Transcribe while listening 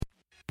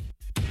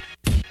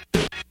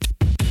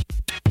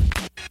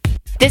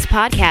This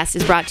podcast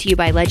is brought to you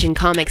by Legend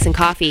Comics and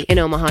Coffee in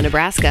Omaha,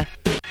 Nebraska.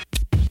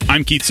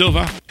 I'm Keith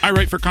Silva. I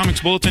write for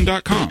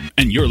ComicsBulletin.com,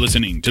 and you're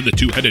listening to the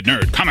Two-Headed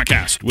Nerd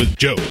Comicast with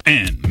Joe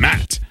and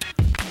Matt.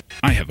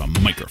 I have a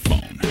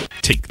microphone.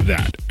 Take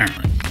that,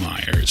 Aaron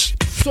Myers.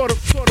 Sort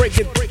of break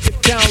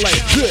it down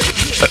like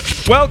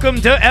this.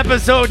 Welcome to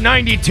episode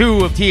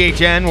 92 of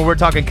THN, where we're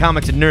talking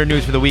comics and nerd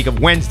news for the week of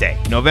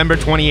Wednesday, November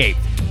 28th.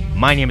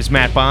 My name is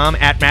Matt Baum,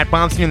 at Matt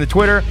Baumstein on the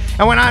Twitter,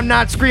 and when I'm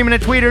not screaming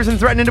at tweeters and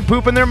threatening to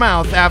poop in their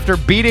mouth after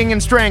beating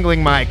and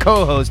strangling my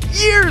co-host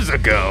years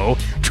ago,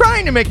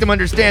 trying to make them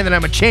understand that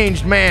I'm a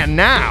changed man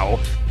now,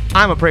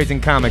 I'm appraising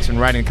comics and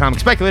writing a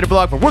comic speculator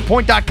blog for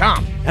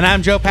WordPoint.com. And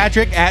I'm Joe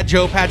Patrick, at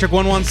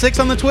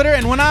JoePatrick116 on the Twitter,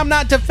 and when I'm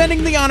not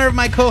defending the honor of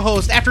my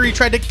co-host after he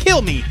tried to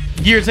kill me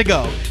years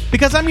ago,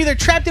 because I'm either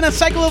trapped in a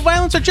cycle of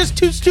violence or just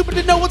too stupid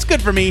to know what's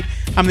good for me,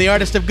 I'm the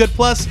artist of Good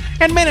Plus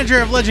and manager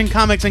of Legend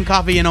Comics and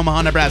Coffee in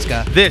Omaha,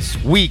 Nebraska.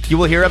 This week, you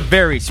will hear a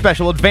very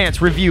special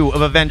advance review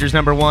of Avengers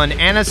 #1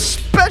 and a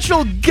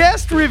special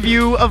guest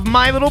review of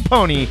My Little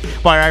Pony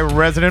by our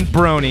resident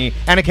Brony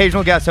and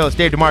occasional guest host,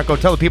 Dave DeMarco.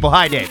 Tell the people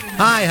hi, Dave.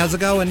 Hi, how's it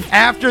going?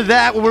 After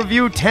that, we'll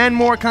review 10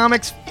 more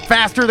comics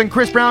faster than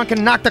Chris Brown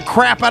can knock the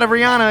crap out of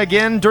Rihanna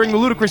again during the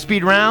Ludicrous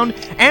Speed round,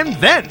 and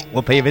then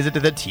we'll pay a visit to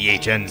the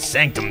THN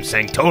Sanctum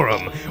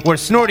Sanctorum, where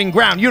Snorting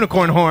Ground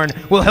Unicorn Horn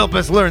will help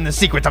us learn the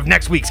secrets of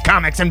next week's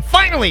comics, and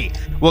finally,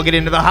 we'll get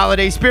into the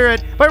holiday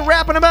spirit by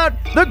rapping about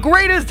the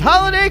greatest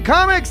holiday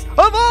comics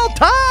of all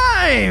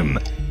time!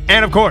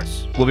 And of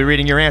course, we'll be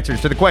reading your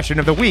answers to the question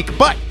of the week,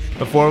 but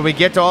before we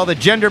get to all the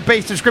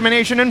gender-based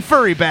discrimination and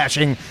furry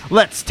bashing,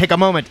 let's take a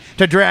moment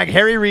to drag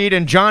Harry Reid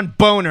and John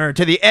Boner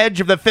to the edge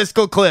of the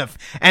fiscal cliff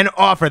and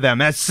offer them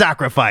as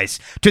sacrifice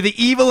to the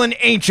evil and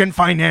ancient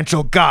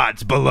financial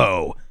gods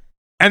below.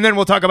 And then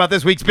we'll talk about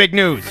this week's big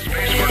news.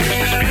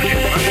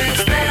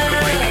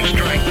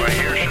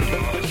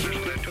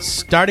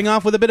 Starting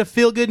off with a bit of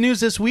feel-good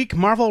news this week,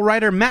 Marvel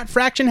writer Matt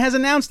Fraction has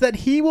announced that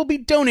he will be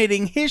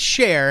donating his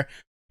share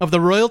of the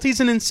royalties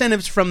and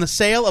incentives from the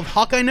sale of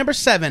Hawkeye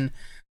 #7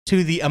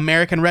 to the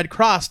American Red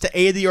Cross to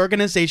aid the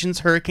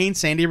organization's Hurricane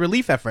Sandy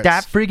relief efforts.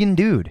 That friggin'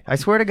 dude. I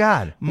swear to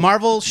God.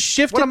 Marvel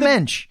shifted What a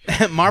mensch.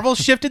 Marvel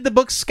shifted the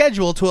book's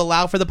schedule to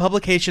allow for the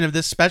publication of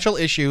this special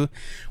issue,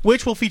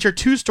 which will feature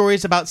 2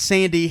 stories about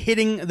Sandy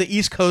hitting the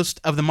East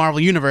Coast of the Marvel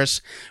Universe,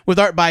 with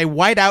art by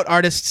whiteout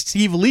artist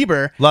Steve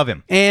Lieber. Love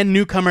him. And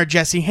newcomer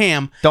Jesse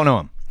Ham. Don't know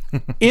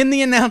him. In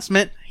the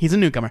announcement, he's a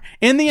newcomer.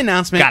 In the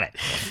announcement, Got it.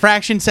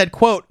 Fraction said,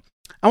 quote,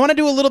 "I want to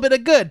do a little bit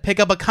of good, pick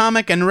up a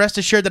comic, and rest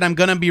assured that I'm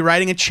going to be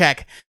writing a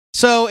check.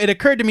 So it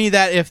occurred to me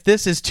that if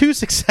this is too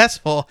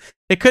successful,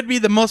 it could be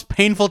the most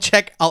painful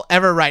check I'll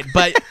ever write.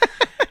 But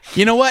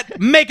you know what?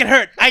 Make it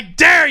hurt. I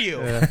dare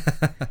you."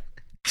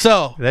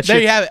 So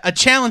there you have it. A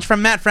challenge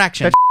from Matt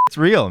Fraction. It's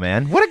real,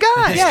 man. What a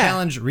guy. Yeah.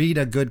 Challenge, read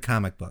a good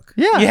comic book.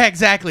 Yeah,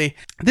 exactly.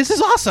 This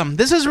is awesome.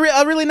 This is a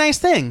really nice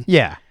thing.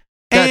 Yeah.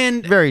 That's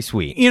And very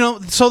sweet. You know,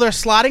 so they're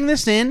slotting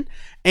this in,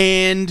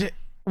 and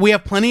we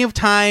have plenty of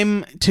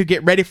time to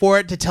get ready for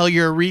it, to tell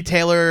your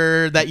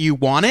retailer that you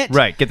want it.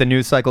 Right, get the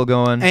news cycle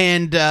going.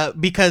 And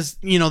because,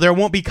 you know, there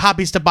won't be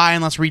copies to buy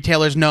unless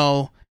retailers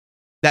know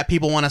that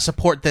people want to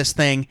support this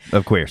thing.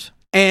 Of course.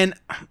 And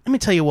let me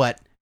tell you what.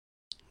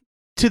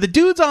 To the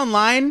dudes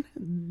online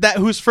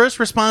whose first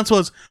response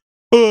was,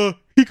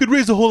 he could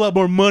raise a whole lot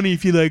more money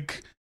if he,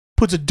 like,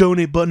 puts a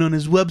donate button on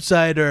his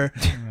website or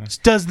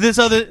does this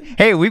other...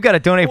 Hey, we've got a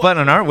donate button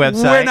on our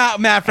website. We're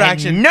not Matt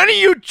Fraction. And none of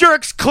you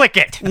jerks click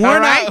it. We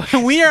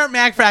aren't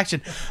Matt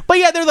Fraction. But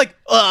yeah, they're like,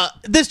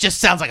 this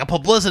just sounds like a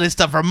publicity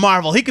stuff for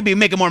Marvel. He could be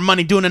making more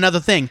money doing another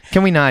thing.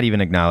 Can we not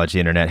even acknowledge the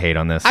internet hate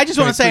on this? I just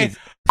want to say,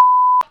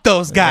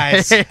 those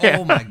guys.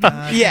 Oh my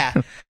God. Yeah.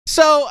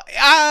 So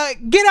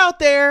get out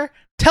there.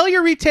 Tell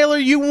your retailer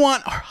you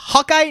want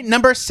Hawkeye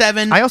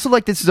 #7. I also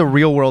like this is a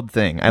real world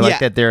thing. I like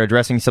that they're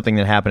addressing something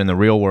that happened in the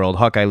real world.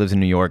 Hawkeye lives in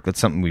New York. That's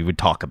something we would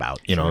talk about,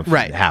 you know, if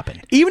it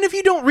happened. Even if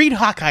you don't read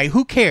Hawkeye,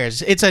 who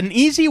cares? It's an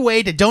easy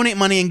way to donate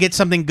money and get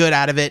something good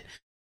out of it.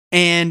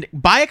 And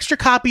buy extra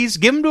copies,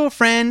 give them to a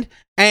friend,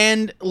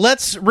 and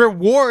let's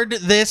reward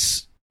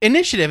this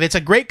initiative. It's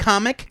a great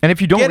comic. And if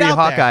you don't read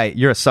Hawkeye,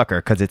 you're a sucker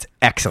because it's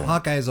excellent.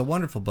 Hawkeye is a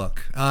wonderful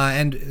book,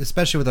 and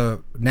especially with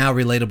a now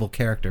relatable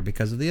character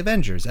because of the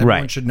Avengers.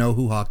 Everyone should know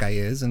who Hawkeye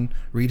is and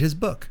read his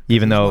book.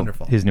 Even though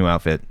his new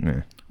outfit,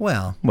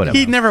 well, whatever.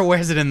 He never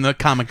wears it in the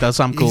comic though,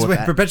 so I'm cool with that.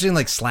 He's perpetually in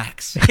like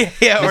slacks.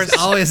 Yeah, or he's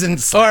always in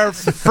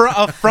slacks. Or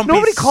a frumpy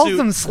Nobody calls suit.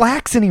 them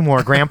slacks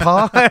anymore,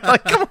 Grandpa.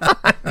 Like, come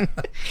on.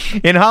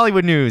 In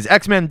Hollywood news,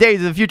 X-Men Days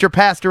of the Future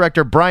Past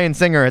director Bryan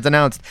Singer has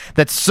announced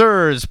that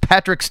Sirs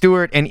Patrick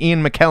Stewart and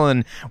Ian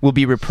McKellen will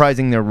be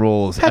reprising their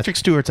roles. Patrick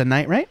Stewart's a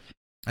knight, right?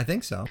 I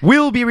think so.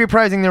 will be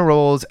reprising their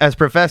roles as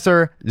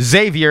Professor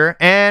Xavier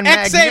and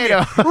Xavier.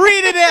 Magneto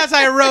Read it as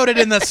I wrote it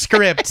in the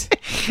script.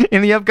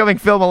 in the upcoming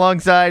film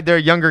alongside their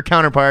younger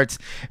counterparts,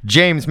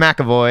 James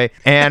McAvoy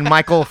and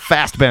Michael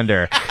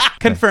Fassbender.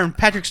 Confirmed.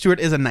 Patrick Stewart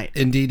is a knight.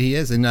 Indeed, he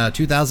is in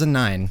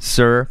 2009.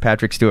 Sir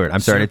Patrick Stewart. I'm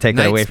sorry to take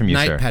that away from you,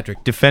 Knight sir.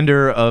 Patrick.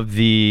 Defender of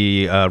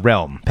the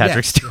realm,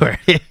 Patrick Yes. Stewart.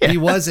 He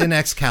was in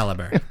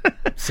Excalibur,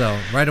 so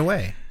right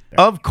away.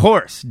 Of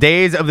course,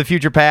 Days of the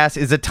Future Past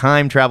is a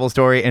time travel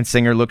story, and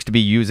Singer looks to be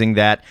using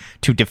that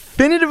to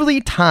definitively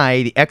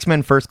tie the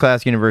X-Men First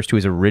Class universe to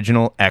his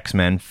original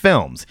X-Men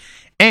films.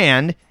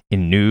 And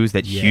in news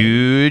that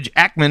Hugh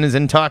Jackman is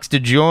in talks to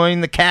join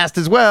the cast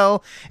as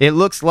well, it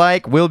looks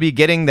like we'll be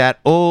getting that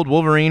old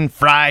Wolverine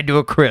fried to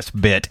a crisp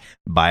bit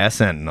by a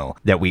Sentinel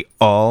that we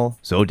all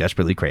so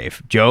desperately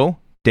crave. Joe,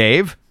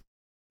 Dave,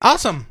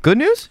 Awesome. good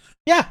news?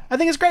 Yeah, I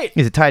think it's great.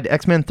 Is it tied to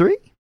X-Men 3?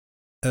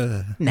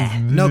 Nah.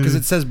 No, because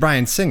it says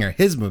Bryan Singer,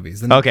 his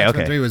movies. And Okay,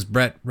 X-Men okay. 3 was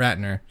Brett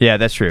Ratner. Yeah,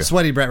 that's true.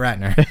 Sweaty Brett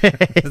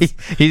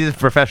Ratner. He's a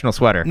professional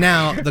sweater.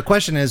 Now, the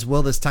question is,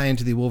 will this tie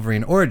into the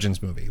Wolverine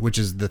Origins movie, which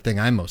is the thing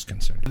I'm most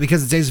concerned with.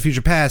 Because it's Days of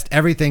Future Past,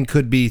 everything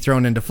could be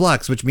thrown into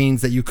flux, which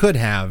means that you could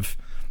have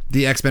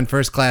the X-Men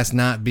First Class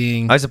not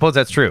being... I suppose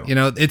that's true. You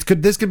know,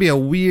 this could be a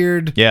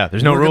weird... Yeah,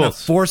 there's no we're gonna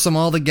rules. force them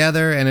all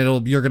together,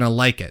 and you're gonna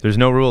like it. There's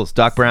no rules.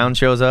 Doc Brown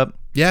shows up.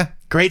 Yeah,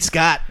 Great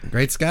Scott.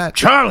 great Scott.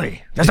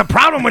 Charlie, there's a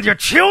problem with your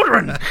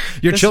children.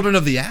 You're children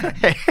of the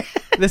atom.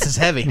 This is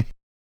heavy.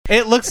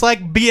 It looks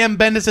like B.M.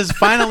 Bendis'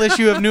 final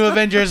issue of New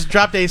Avengers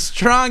dropped a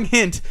strong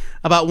hint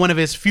about one of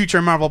his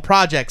future Marvel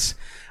projects.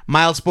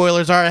 Mild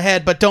spoilers are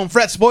ahead, but don't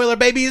fret, spoiler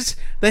babies.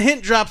 The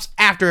hint drops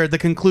after the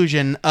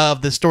conclusion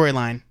of the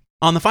storyline.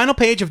 On the final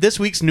page of this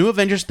week's New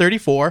Avengers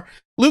 34,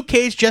 Luke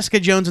Cage, Jessica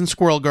Jones, and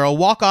Squirrel Girl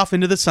walk off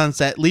into the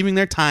sunset, leaving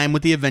their time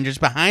with the Avengers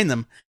behind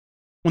them.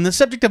 When the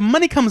subject of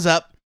money comes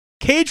up,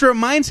 Cage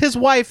reminds his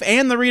wife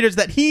and the readers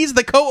that he's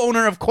the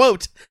co-owner of,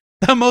 quote,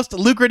 the most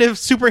lucrative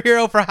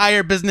superhero for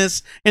hire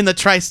business in the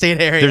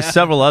tri-state area. There's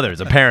several others,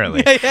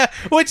 apparently. Yeah,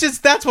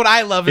 that's what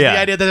I love, is Yeah. the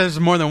idea that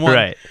there's more than one.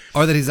 Right.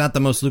 Or that he's not the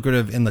most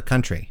lucrative in the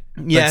country.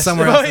 Yes,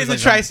 somewhere else in the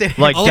there's tri-state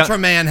Like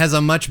Ultraman has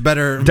a much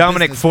better...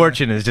 Dominic business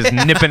Fortune is just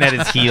nipping at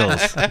his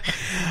heels.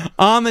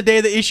 On the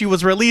day the issue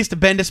was released,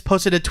 Bendis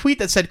posted a tweet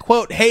that said,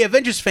 quote, "Hey,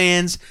 Avengers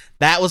fans,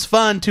 that was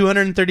fun.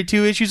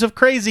 232 issues of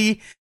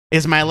crazy.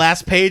 Is my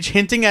last page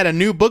hinting at a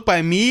new book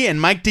by me and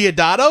Mike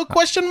Diodato?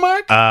 Question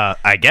mark.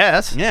 I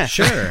guess. Yeah,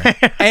 Sure.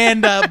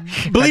 And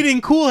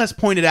Bleeding Cool has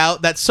pointed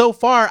out that so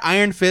far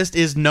Iron Fist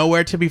is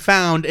nowhere to be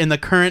found in the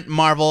current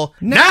Marvel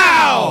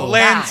Now!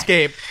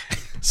 landscape.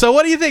 So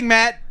what do you think,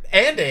 Matt?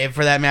 And Dave,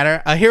 for that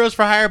matter. A Heroes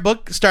for Hire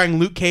book starring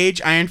Luke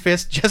Cage, Iron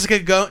Fist, Jessica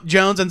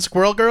Jones, and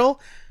Squirrel Girl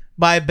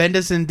by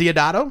Bendis and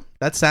Diodato.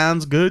 That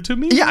sounds good to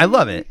me. Yeah, I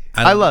love it.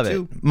 I love it.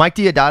 too. Mike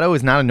Diodato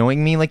is not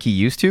annoying me like he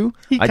used to.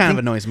 He I kind of think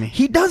annoys me.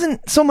 He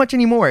doesn't so much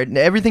anymore.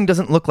 Everything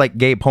doesn't look like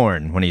gay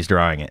porn when he's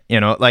drawing it. You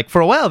know, like for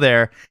a while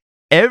there,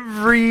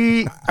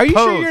 every Are you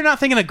sure pose- you're not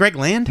thinking of Greg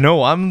Land?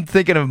 No, I'm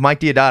thinking of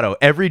Mike Diodato.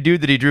 Every dude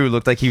that he drew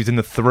looked like he was in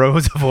the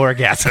throes of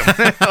orgasm.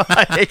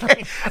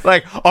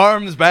 like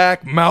arms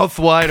back, mouth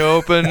wide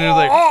open. And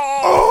like,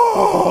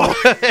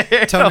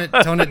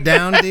 Tone it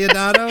down,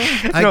 Diodato,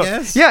 I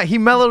guess. Yeah, he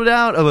mellowed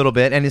out a little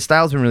bit, and his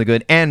style's been really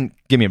good. And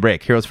give me a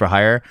break. Heroes for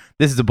Hire.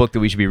 This is a book that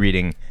we should be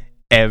reading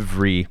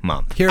every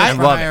month. Heroes I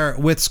for love it. Hire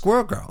with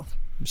Squirrel Girl.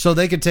 So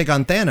they could take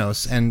on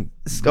Thanos and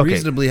Okay.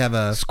 reasonably have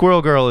a...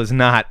 Squirrel Girl is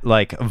not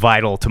like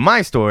vital to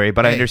my story,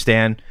 but I Hey.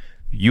 understand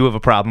you have a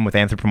problem with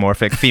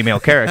anthropomorphic female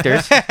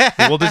characters.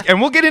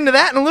 We'll get into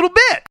that in a little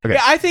bit. Okay.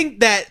 Yeah, I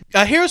think that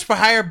a Heroes for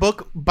Hire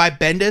book by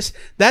Bendis,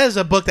 that is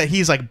a book that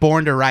he's like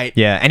born to write.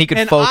 Yeah, and he could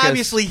And focus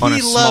obviously on a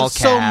he small loves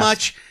so cast.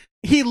 much.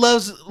 He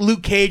loves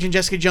Luke Cage and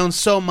Jessica Jones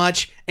so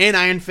much, and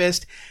Iron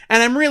Fist.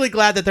 And I'm really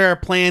glad that there are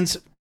plans,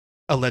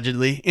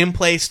 allegedly, in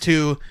place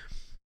to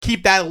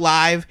keep that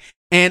alive.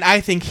 And I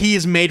think he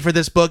is made for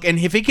this book. And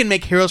if he can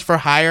make Heroes for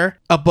Hire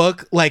a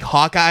book like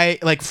Hawkeye,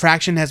 like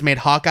Fraction has made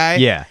Hawkeye,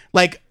 Yeah.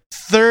 like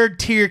third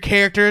tier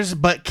characters,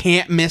 but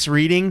can't miss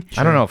reading.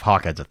 I don't know if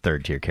Hawkeye's a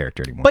third tier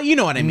character anymore. But you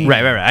know what I mean.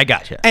 right. I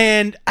gotcha.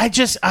 And I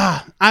just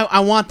I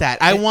want that.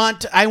 I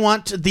want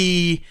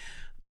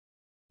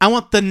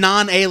the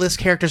non A-list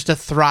characters to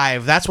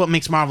thrive. That's what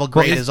makes Marvel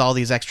great, Well, is all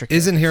these extra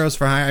characters. Isn't Heroes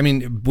for Hire... I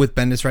mean, with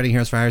Bendis writing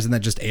Heroes for Hire, isn't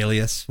that just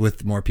Alias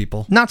with more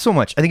people? Not so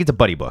much. I think it's a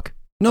buddy book.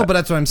 No, but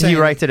that's what I'm saying.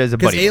 He writes it as a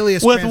buddy book.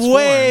 Alias with transformed.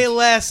 way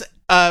less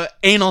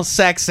anal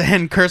sex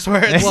and curse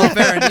words. Well,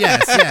 fair,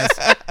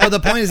 yes. But the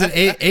point is that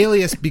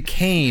Alias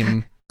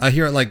became a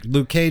hero. Like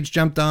Luke Cage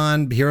jumped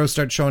on, heroes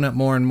start showing up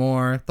more and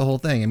more. The whole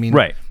thing. I mean,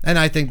 Right. And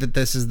I think that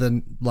this is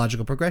the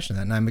logical progression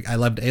of that. And I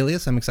loved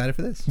Alias. I'm excited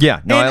for this.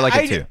 Yeah, no, And I like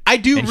it too. I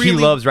do and really- he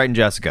loves writing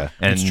Jessica.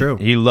 And It's true.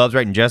 He loves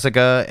writing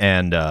Jessica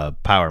and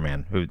Power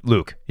Man,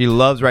 Luke. He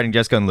loves writing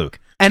Jessica and Luke.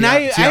 And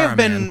I Tiara have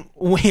been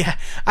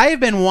I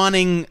have been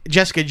wanting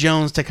Jessica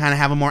Jones to kind of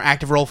have a more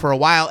active role for a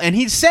while, and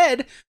he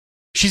said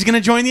she's going to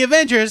join the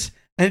Avengers,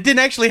 and it didn't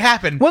actually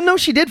happen. Well, no,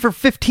 she did for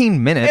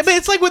 15 minutes. But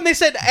it's like when they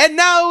said, and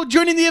now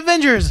joining the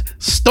Avengers,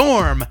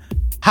 Storm.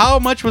 How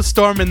much was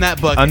Storm in that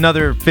book?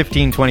 Another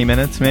 15, 20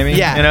 minutes, maybe?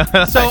 Yeah. You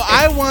know? So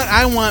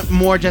I want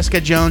more Jessica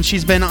Jones.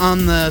 She's been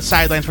on the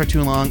sidelines for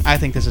too long. I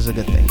think this is a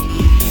good thing.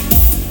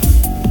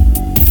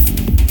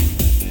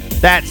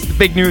 That's the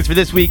big news for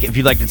this week. If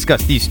you'd like to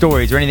discuss these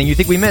stories or anything you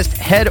think we missed,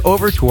 head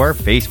over to our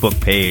Facebook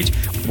page,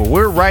 where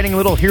we're writing a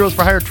little Heroes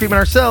for Hire treatment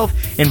ourselves,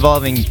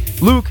 involving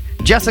Luke,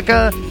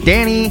 Jessica,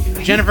 Danny,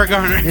 Jennifer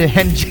Garner.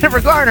 and Jennifer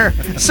Garner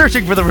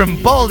searching for the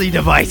Rimbaldi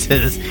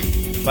devices.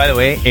 By the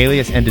way,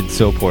 Alias ended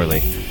so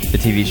poorly. The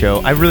TV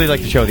show. I really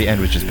like the show. The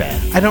end was just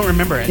bad. I don't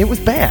remember it. It was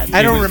bad.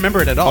 I don't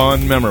remember it at all.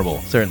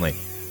 Unmemorable, certainly.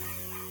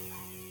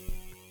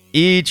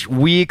 Each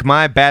week,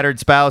 my battered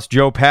spouse,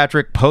 Joe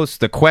Patrick, posts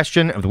the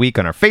question of the week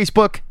on our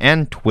Facebook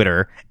and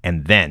Twitter,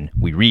 and then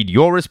we read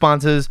your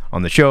responses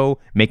on the show,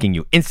 making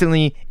you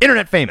instantly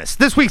internet famous.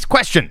 This week's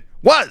question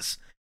was,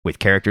 with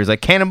characters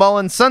like Cannonball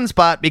and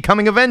Sunspot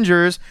becoming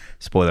Avengers,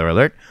 spoiler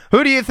alert,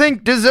 who do you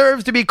think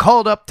deserves to be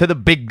called up to the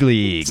big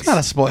leagues? It's not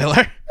a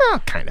spoiler. Oh,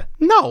 kind of.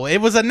 No, it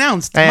was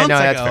announced months no,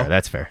 ago. that's fair.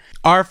 That's fair.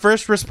 Our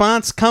first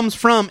response comes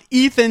from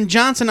Ethan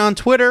Johnson on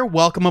Twitter.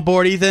 Welcome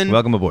aboard, Ethan.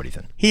 Welcome aboard,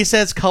 Ethan. He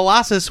says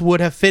Colossus would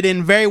have fit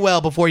in very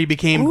well before he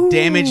became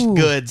damaged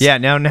goods. Yeah,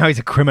 now he's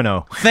a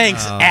criminal.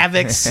 Thanks,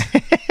 Avix.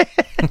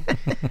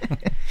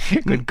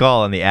 Good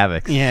call on the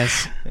Avix.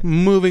 Yes.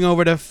 Moving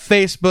over to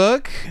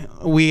Facebook,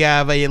 we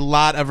have a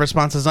lot of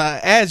responses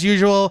as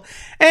usual.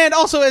 And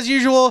also, as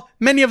usual,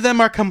 many of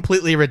them are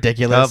completely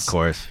ridiculous. Of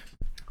course.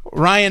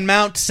 Ryan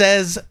Mount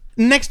says,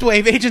 Next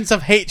Wave Agents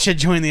of Hate should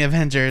join the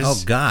Avengers.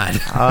 Oh, God.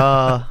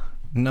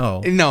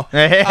 No. No.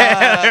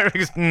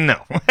 No.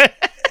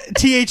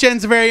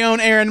 THN's very own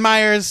Aaron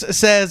Myers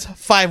says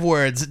 5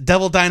 words: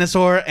 Devil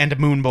Dinosaur and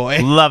Moon Boy.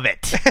 Love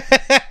it.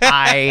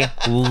 I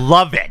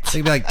love it. They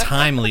could be like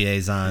time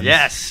liaisons.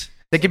 Yes.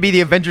 They could be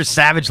the Avengers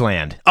Savage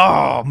Land.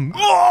 Oh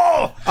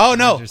no.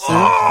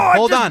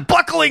 Hold on.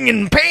 Buckling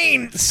in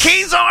pain.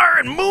 Kazar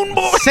and Moon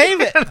Boy. Save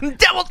it.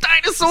 Devil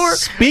Dinosaur.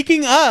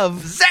 Speaking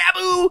of,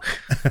 Zabu.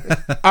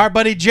 our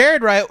buddy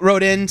Jared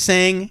wrote in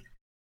saying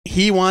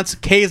he wants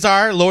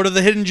Kazar, Lord of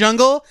the Hidden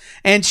Jungle,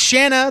 and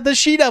Shanna, the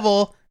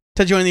She-Devil,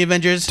 to join the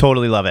Avengers.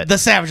 Totally love it. The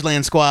Savage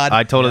Land Squad.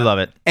 I totally love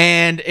it.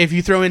 And if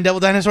you throw in Devil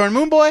Dinosaur and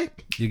Moon Boy,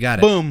 You got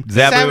it. boom.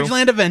 Zabu. Savage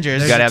Land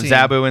Avengers. You gotta have team.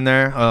 Zabu in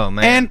there. Oh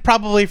man. And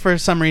probably for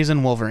some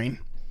reason Wolverine.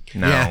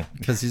 no. Yeah,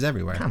 because he's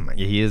everywhere. Come on,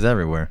 he is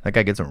everywhere. That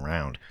guy gets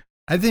around.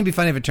 I think it'd be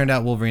funny if it turned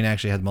out Wolverine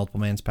actually had multiple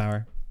man's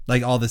power.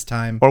 Like all this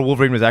time. Or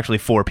Wolverine was actually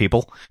 4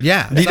 people.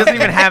 Yeah. He doesn't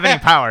even have any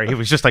power. He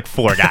was just like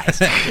 4 guys.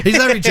 He's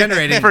not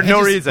regenerating. For He no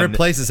just reason.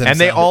 Replaces himself. And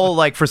they all,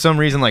 like, for some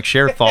reason, like,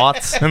 share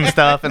thoughts and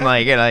stuff. And,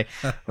 like,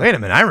 wait a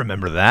minute, I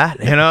remember that.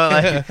 You know,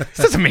 like, this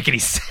doesn't make any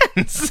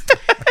sense.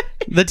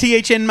 The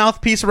THN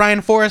mouthpiece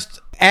Ryan Forrest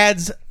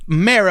adds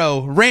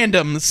Marrow,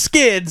 Random,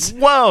 Skids,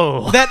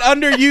 Whoa. that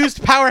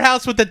underused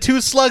powerhouse with the 2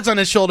 slugs on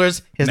his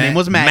shoulders. His name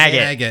was Maggot.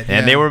 Maggot, And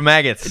yeah. they were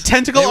maggots.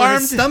 Tentacle They were in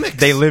armed. his stomachs.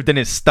 They lived in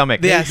his stomach.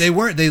 Yes. They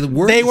were They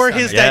were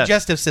his Yes.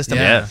 digestive system.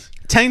 Yeah.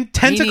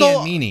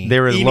 Tentacle. Meanie. They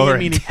were his Eenie lower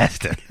and meanie.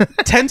 intestine.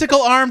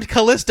 Tentacle armed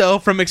Callisto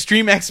from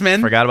Extreme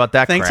X-Men. Forgot about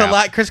that Thanks crap. a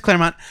lot, Chris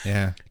Claremont.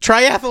 Yeah.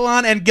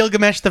 Triathlon and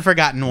Gilgamesh the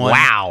Forgotten One.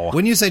 Wow.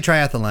 When you say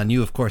triathlon,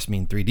 you of course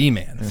mean 3D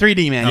man.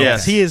 3D man. Yes.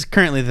 Yes, he is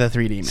currently the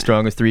 3D man.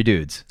 Strong as 3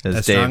 dudes.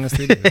 As strong as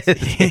 3 dudes.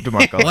 Dave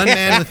DeMarco. One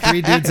man with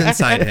 3 dudes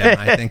inside him,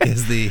 I think,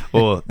 is the.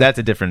 Well, that's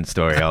a different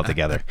story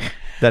altogether.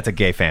 That's a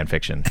gay fan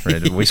fiction. We're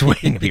just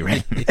waiting to be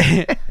written.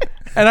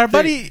 And our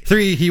buddy,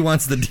 3, he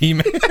wants the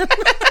demon.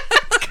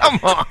 Come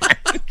on.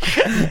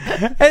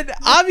 and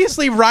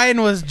obviously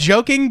Ryan was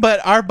joking, but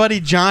our buddy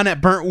John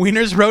at Burnt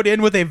Wieners wrote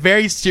in with a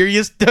very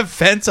serious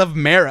defense of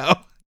Marrow.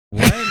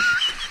 What?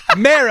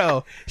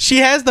 Marrow, she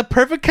has the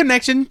perfect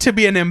connection to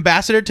be an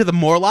ambassador to the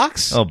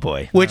Morlocks, Oh,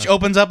 boy. which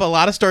opens up a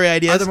lot of story Are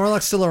ideas. the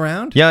Morlocks still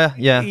around? Yeah.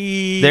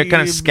 They're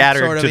kind of scattered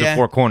Sort of, to the yeah.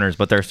 4 corners,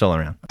 but they're still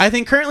around. I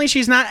think currently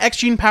she's not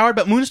X-Gene powered,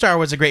 but Moonstar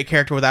was a great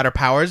character without her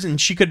powers, and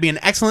she could be an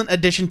excellent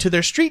addition to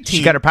their street team.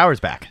 She got her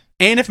powers back.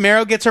 And if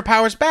Marrow gets her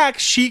powers back,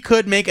 she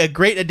could make a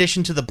great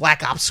addition to the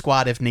Black Ops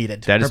squad if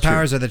needed. That Her is true.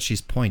 powers are that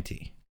she's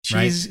pointy.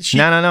 Right?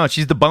 No.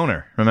 She's the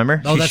boner.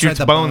 Remember? Oh, she that's shoots right,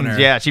 the bones. boner.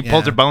 Yeah, she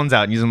pulls Yeah. her bones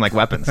out and uses them like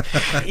weapons.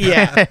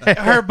 Yeah,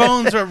 her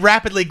bones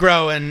rapidly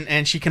grow,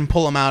 and she can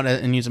pull them out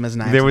and use them as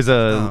knives. There was a.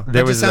 Oh, there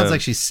that was just sounds a,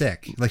 like she's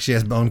sick. Like she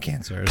has bone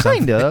cancer or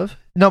something. kind of.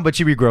 No, but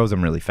she regrows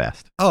them really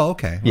fast. Oh,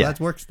 okay. Well, Yeah. that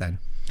works then.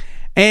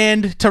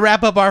 And to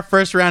wrap up our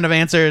first round of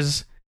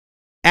answers,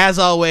 as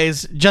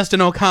always, Justin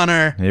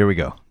O'Connor Here we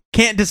go.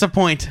 can't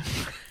disappoint.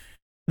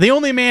 The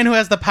only man who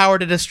has the power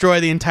to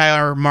destroy the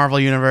entire Marvel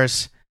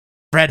universe,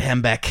 Fred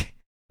Hembeck.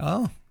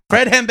 Oh.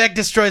 Fred Hembeck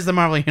destroys the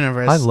Marvel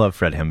universe. I love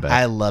Fred Hembeck.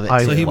 I love it.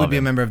 I So he love would be a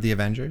him. member of the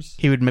Avengers?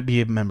 He would be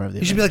a member of the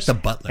He should be like Avengers. the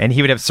butler. And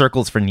he would have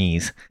circles for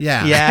knees.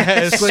 yeah.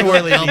 Yeah, Squiggly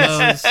swirly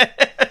elbows.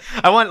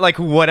 I want like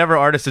whatever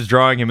artist is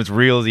drawing him as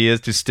real as he is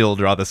to still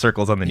draw the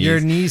circles on the knees. Your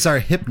knees are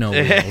hypno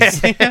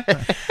wheels.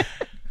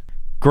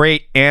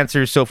 Great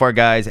answers so far,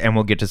 guys, and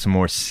we'll get to some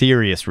more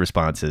serious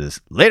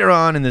responses later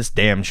on in this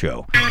damn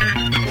show.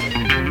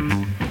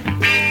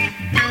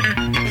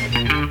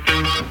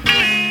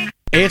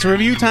 It's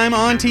review time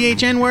on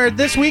THN, where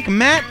this week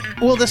Matt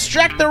will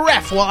distract the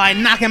ref while I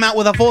knock him out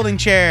with a folding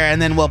chair,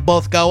 and then we'll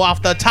both go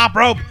off the top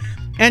rope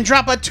and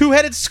drop a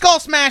two-headed skull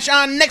smash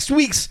on next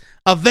week's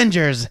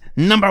Avengers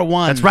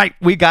 #1. That's right.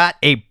 We got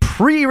a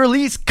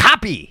pre-release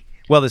copy.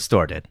 Well, the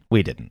store did.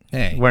 We didn't.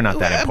 Hey. We're not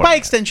that important. By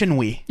extension,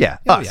 we. Yeah,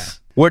 Oh, us. yeah.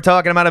 We're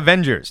talking about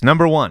Avengers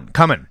 #1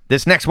 coming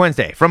this next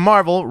Wednesday from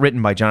Marvel,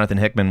 written by Jonathan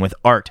Hickman with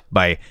art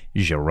by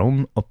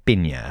Jerome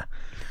Opinia.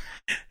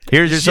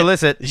 Here's your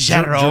solicit.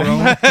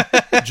 Jerome.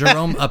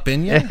 Jerome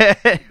Opinia?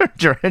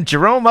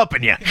 Jerome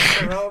Opinia.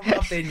 Jerome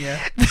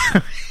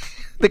Opinia.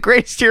 The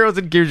greatest heroes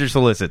in here's your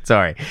solicit,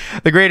 sorry.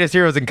 The greatest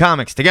heroes in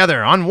comics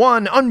together on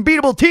one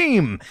unbeatable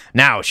team.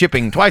 Now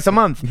shipping twice a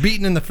month.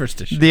 Beaten in the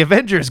first issue. The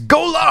Avengers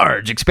go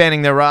large,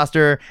 expanding their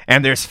roster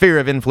and their sphere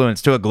of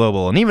influence to a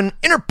global and even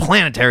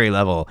interplanetary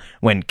level.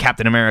 When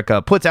Captain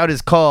America puts out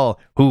his call,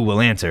 who will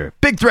answer?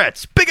 Big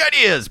threats, big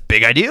ideas,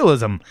 big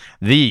idealism.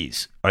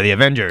 These are the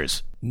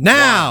Avengers.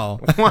 Now!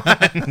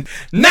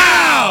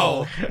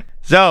 Now!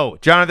 So,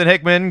 Jonathan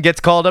Hickman gets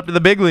called up to the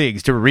big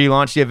leagues to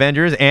relaunch the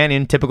Avengers, and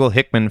in typical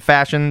Hickman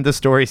fashion, the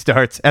story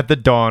starts at the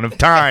dawn of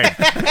time.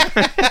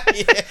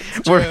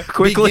 We're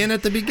quickly Begin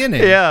at the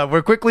beginning. Yeah,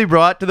 we're quickly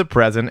brought to the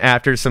present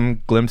after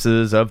some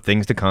glimpses of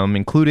things to come,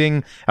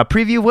 including a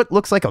preview of what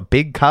looks like a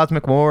big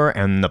cosmic war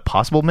and the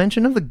possible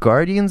mention of the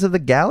Guardians of the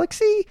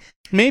Galaxy.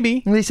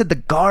 Maybe. They said the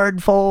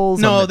Guard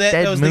falls on the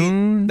dead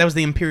moon. That was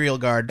the Imperial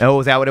Guard. Oh,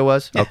 is that what it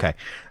was? Yeah. Okay.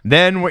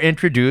 Then we're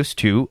introduced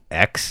to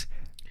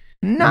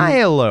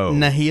Nihilo.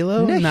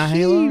 Nihilo.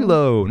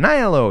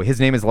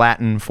 His name is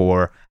Latin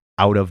for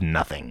out of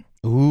nothing.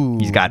 Ooh.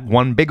 He's got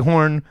one big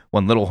horn,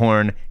 one little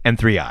horn, and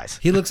 3 eyes.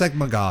 He looks like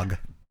Magog.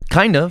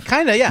 Kind of,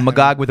 yeah.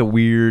 Magog with a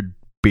weird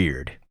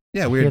beard.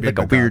 Yeah, He weird had beard like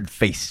a Magog. weird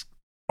face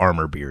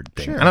armor beard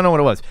thing. Sure. I don't know what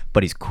it was,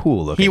 but he's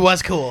cool looking. He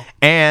was cool.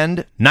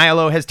 And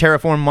Nihilo has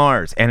terraformed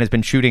Mars and has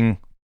been shooting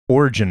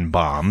origin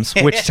bombs,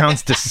 which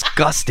sounds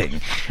disgusting,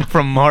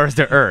 from Mars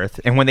to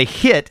Earth. And when they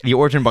hit, the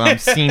origin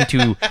bombs seem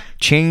to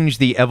change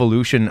the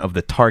evolution of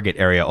the target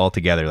area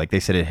altogether. Like they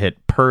said, it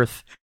hit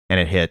Perth and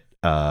it hit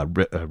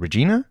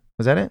Regina.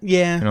 Was that it?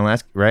 Yeah. In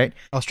Alaska, right?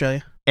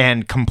 Australia.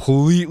 And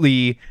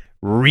completely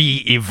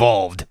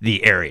re-evolved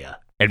the area.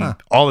 And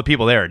all the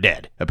people there are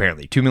dead,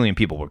 apparently. 2 million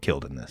people were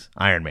killed in this.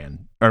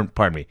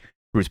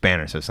 Bruce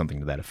Banner says something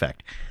to that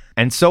effect.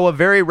 And so a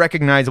very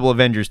recognizable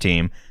Avengers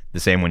team, the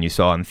same one you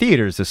saw in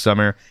theaters this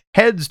summer,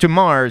 heads to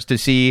Mars to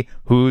see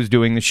who's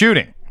doing the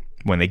shooting.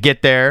 When they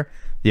get there,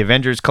 the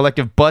Avengers'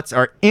 collective butts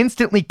are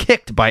instantly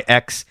kicked by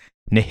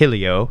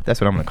ex-Nihilio, that's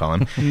what I'm going to call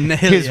him, Nihilio.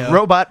 his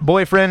robot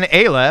boyfriend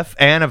Aleph,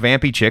 and a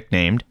vampy chick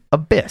named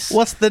Abyss.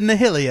 What's the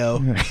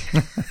Nihilio?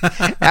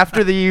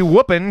 After the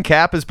whooping,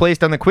 Cap is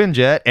placed on the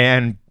Quinjet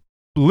and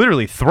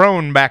literally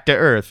thrown back to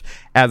Earth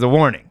as a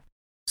warning.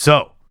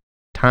 So,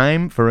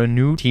 time for a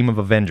new team of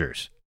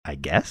Avengers, I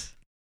guess.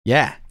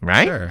 Yeah.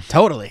 Right? Sure.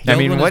 Totally. The I old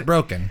mean, one what- is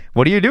broken.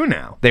 What do you do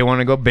now? They want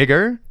to go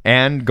bigger,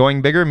 and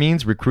going bigger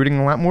means recruiting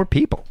a lot more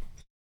people.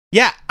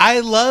 Yeah,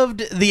 I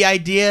loved the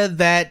idea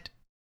that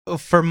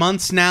for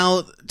months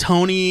now,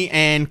 Tony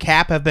and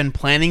Cap have been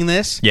planning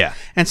this. Yeah.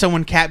 And so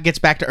when Cap gets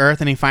back to Earth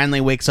and he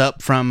finally wakes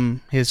up from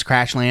his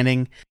crash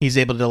landing, he's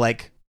able to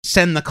like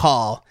send the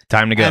call.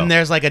 Time to go. And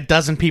there's like a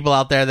dozen people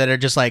out there that are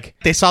just like,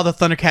 they saw the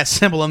Thundercat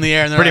symbol in the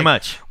air and they're Pretty like,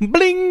 much.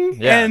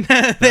 bling, Yeah. and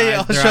they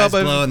all Their show eyes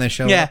up. glow and they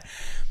show yeah. up.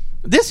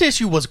 This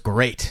issue was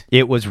great.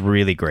 It was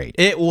really great.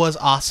 It was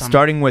awesome.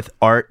 Starting with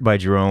art by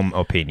Jerome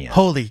Opinia.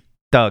 Holy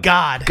The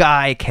God.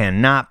 guy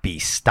cannot be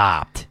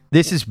stopped.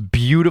 This is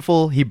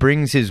beautiful. He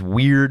brings his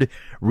weird,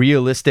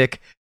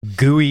 realistic,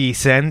 gooey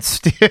sense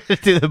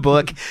to the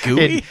book.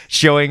 Gooey? It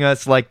showing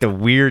us like the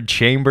weird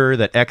chamber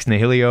that Ex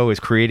Nihilio is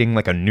creating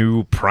like a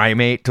new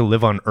primate to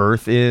live on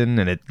Earth in,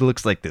 and it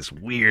looks like this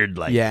weird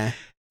like Yeah.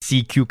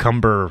 sea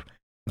cucumber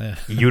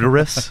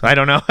uterus. I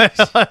don't know.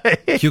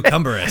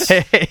 Cucumberous.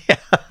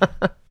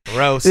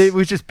 Gross. It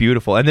was just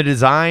beautiful. And the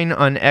design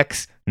on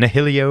Ex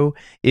Nihilio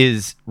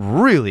is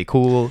really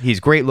cool. He's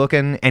great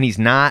looking, and he's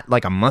not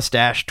like a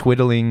mustache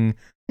twiddling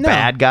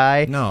bad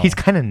guy. No. He's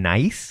kind of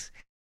nice.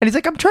 And he's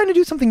like, I'm trying to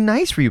do something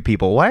nice for you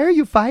people. Why are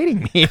you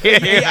fighting me?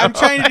 Hey, I'm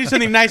trying to do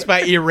something nice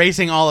by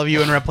erasing all of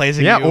you and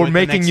replacing you or with the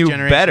making next you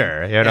generation.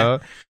 better, you know?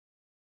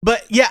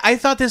 But yeah, I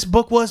thought this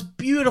book was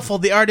beautiful.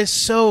 The art is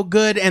so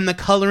good, and the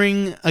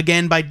coloring,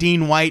 again, by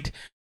Dean White,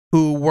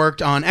 who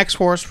worked on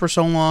X-Force for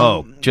so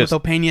long just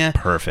with Opeña.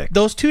 Perfect.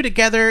 Those two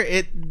together,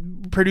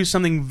 it produced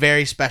something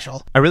very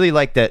special. I really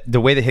like that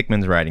the way that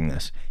Hickman's writing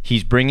this.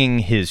 He's bringing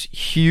his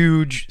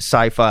huge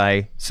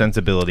sci-fi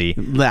sensibility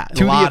to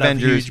the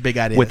Avengers huge, big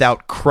ideas.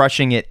 without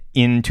crushing it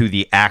into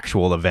the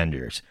actual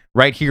Avengers.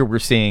 Right here, we're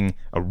seeing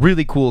a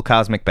really cool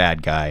cosmic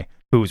bad guy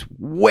who's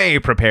way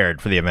prepared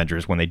for the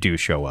Avengers when they do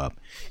show up.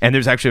 And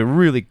there's actually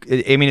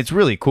it's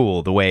really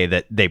cool the way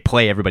that they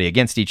play everybody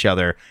against each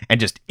other and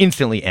just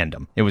instantly end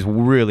them. It was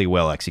really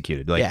well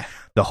executed. Like,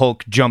 the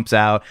Hulk jumps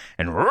out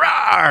and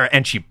roar,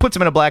 and she puts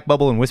him in a black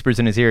bubble and whispers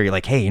in his ear, you're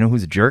like, hey, you know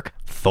who's a jerk?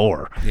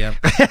 Thor. Yep.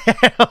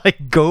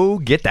 Like, go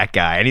get that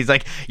guy. And he's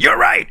like, you're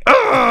right.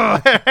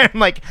 And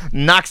like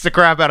knocks the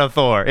crap out of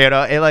Thor. You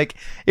know,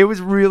 it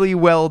was really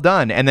well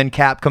done. And then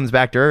Cap comes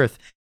back to Earth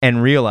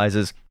and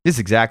realizes this is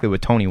exactly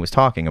what Tony was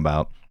talking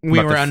about.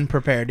 We were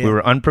unprepared. Yeah. We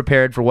were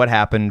unprepared for what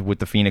happened with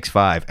the Phoenix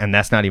Five, and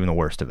that's not even the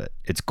worst of it.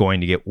 It's going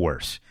to get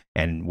worse,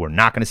 and we're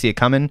not going to see it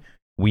coming.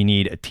 We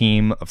need a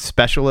team of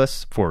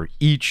specialists for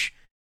each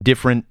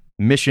different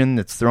mission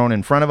that's thrown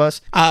in front of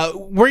us.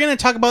 We're going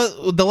to talk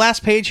about the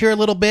last page here a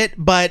little bit,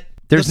 but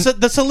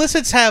the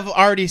solicits have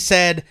already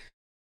said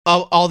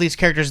all these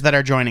characters that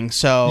are joining.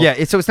 So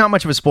yeah, so it's not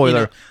much of a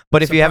spoiler.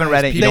 But if you haven't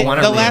read it, you don't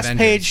want to. The last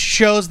page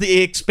shows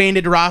the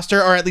expanded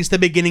roster, or at least the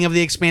beginning of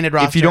the expanded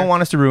roster. If you don't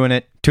want us to ruin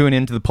it, tune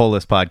into the Pull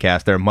List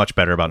podcast. They're much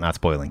better about not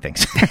spoiling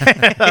things.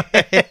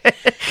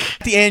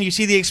 At the end, you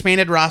see the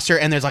expanded roster,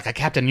 and there's like a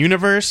Captain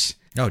Universe.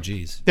 Oh,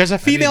 geez. There's a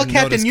female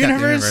Captain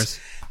Universe.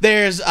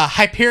 There's a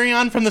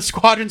Hyperion from the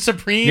Squadron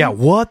Supreme. Yeah,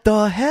 what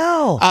the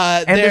hell?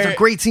 And there's a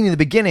great scene in the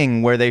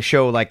beginning where they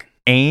show like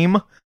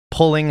AIM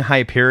pulling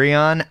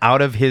Hyperion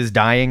out of his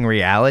dying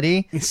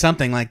reality.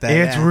 Something like that.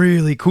 It's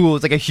really cool.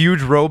 It's like a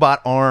huge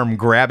robot arm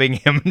grabbing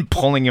him and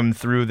pulling him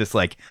through this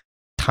like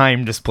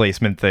time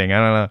displacement thing. I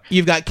don't know.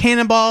 You've got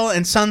Cannonball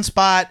and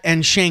Sunspot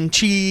and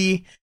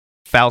Shang-Chi.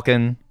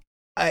 Falcon.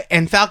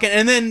 And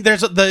then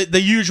there's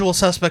the usual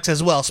suspects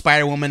as well.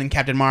 Spider-Woman and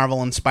Captain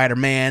Marvel and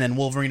Spider-Man and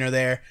Wolverine are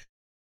there.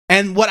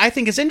 And what I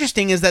think is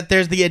interesting is that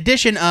there's the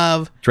addition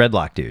of...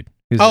 Dreadlock dude.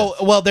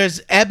 Well,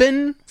 there's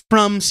Eben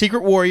from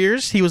Secret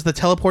Warriors. He was the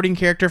teleporting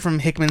character from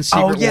Hickman's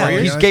Secret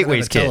Warriors. He's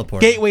Gateway's kid.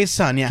 Gateway's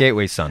son, yeah.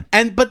 Gateway's son.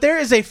 But there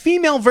is a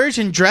female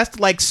version dressed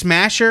like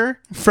Smasher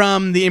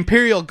from the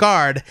Imperial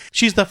Guard.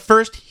 She's the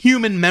first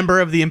human member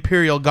of the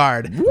Imperial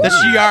Guard. What? The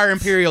Shi'ar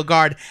Imperial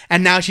Guard,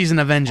 and now she's an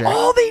Avenger.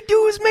 All they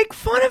do is make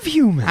fun of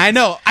humans. I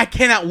know. I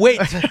cannot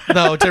wait,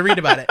 though, to read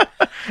about it.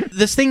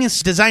 This thing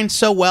is designed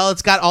so well.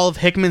 It's got all of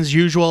Hickman's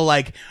usual,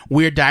 like,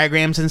 weird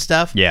diagrams and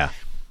stuff. Yeah.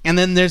 And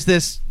then there's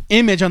this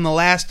image on the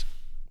last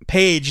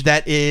page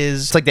that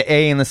is... It's like the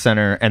A in the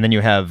center, and then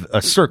you have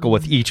a circle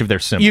with each of their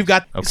symbols. You've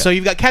got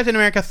Captain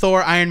America,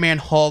 Thor, Iron Man,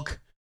 Hulk,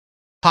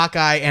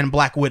 Hawkeye, and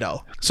Black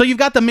Widow. So you've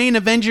got the main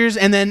Avengers,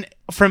 and then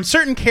from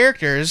certain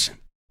characters,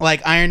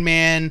 like Iron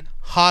Man,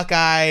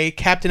 Hawkeye,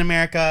 Captain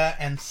America,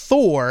 and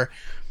Thor,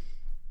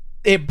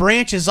 it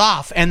branches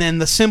off, and then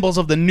the symbols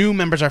of the new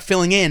members are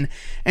filling in.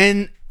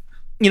 And,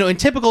 you know, in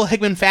typical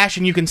Hickman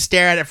fashion, you can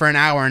stare at it for an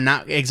hour and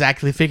not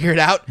exactly figure it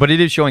out. But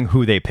it is showing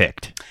who they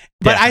picked.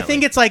 But definitely. I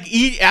think it's like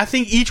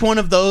each one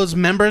of those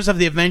members of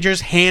the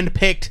Avengers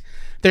handpicked.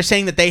 They're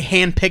saying that they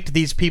handpicked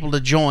these people to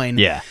join.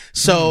 Yeah.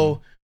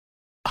 So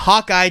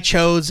Hawkeye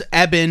chose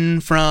Eben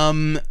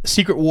from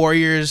Secret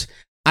Warriors.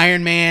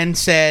 Iron Man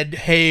said,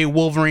 "Hey,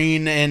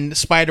 Wolverine and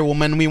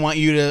Spider-Woman, we want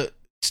you to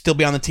still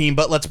be on the team,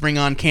 but let's bring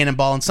on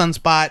Cannonball and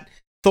Sunspot."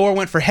 Thor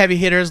went for heavy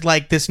hitters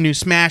like this new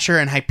Smasher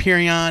and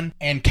Hyperion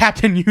and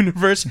Captain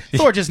Universe.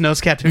 Thor just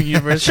knows Captain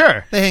Universe.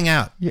 Sure. They hang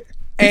out. Yeah.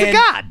 He's a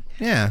god.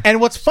 Yeah. And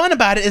what's fun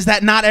about it is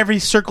that not every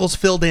circle's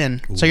filled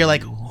in. So you're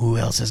like, who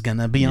else is going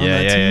to be on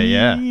that team?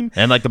 Yeah.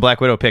 And like the Black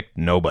Widow picked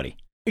nobody.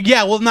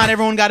 Yeah, well, not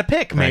everyone got a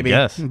pick, maybe.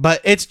 I guess.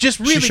 But it's just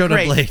really great. She showed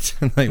up late.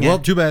 Like, well,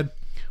 too bad.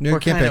 No,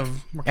 can't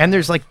pick. And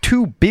there's like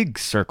two big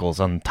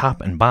circles on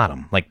top and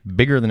bottom, like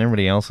bigger than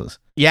everybody else's.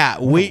 Yeah.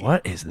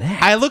 What is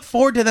that? I look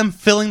forward to them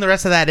filling the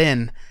rest of that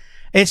in.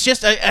 It's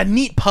just a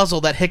neat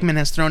puzzle that Hickman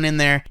has thrown in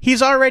there.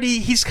 He's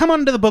come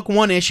onto the book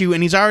one issue,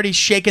 and he's already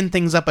shaken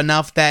things up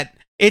enough that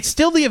it's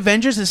still the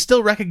Avengers, it's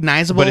still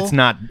recognizable. But it's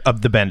not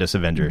of the Bendis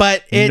Avengers.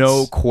 But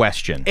no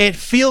question. It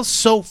feels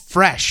so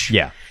fresh.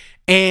 Yeah.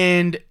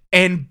 And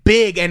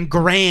big and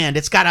grand.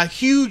 It's got a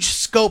huge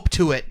scope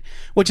to it,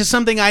 which is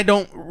something I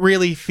don't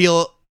really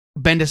feel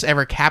Bendis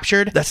ever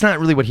captured. That's not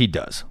really what he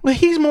does. Well,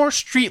 he's more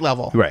street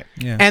level. Right.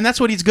 Yeah. And that's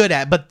what he's good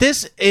at. But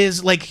this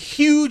is like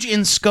huge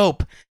in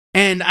scope.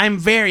 And I'm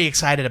very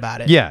excited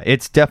about it. Yeah,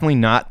 it's definitely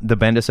not the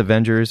Bendis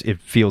Avengers.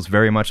 It feels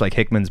very much like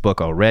Hickman's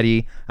book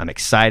already. I'm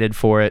excited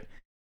for it.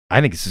 I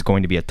think this is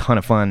going to be a ton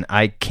of fun.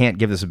 I can't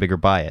give this a bigger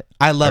buy it.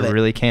 I love it. I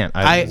really can't.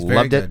 I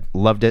loved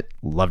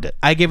it.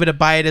 I give it a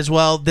buy it as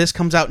well. This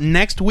comes out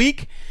next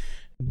week.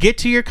 Get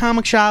to your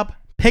comic shop.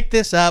 Pick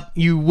this up.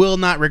 You will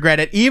not regret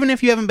it. Even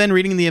if you haven't been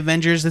reading the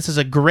Avengers, this is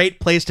a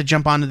great place to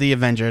jump onto the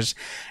Avengers.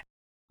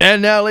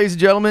 And now, ladies and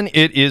gentlemen,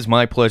 it is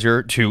my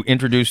pleasure to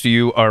introduce to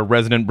you our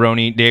resident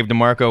brony, Dave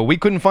DeMarco. We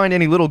couldn't find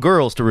any little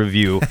girls to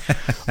review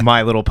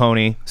My Little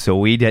Pony, so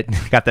we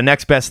got the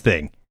next best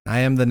thing. I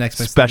am the next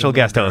best special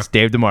guest host,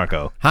 Dave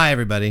DeMarco. Hi,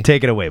 everybody.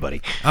 Take it away,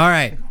 buddy. All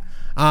right.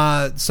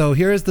 So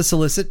here is the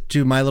solicit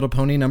to My Little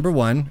Pony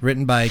 #1,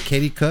 written by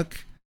Katie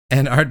Cook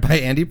and art by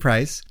Andy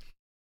Price.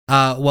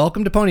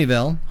 Welcome to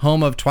Ponyville,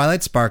 home of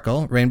Twilight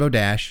Sparkle, Rainbow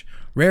Dash,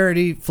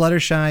 Rarity,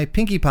 Fluttershy,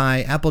 Pinkie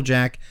Pie,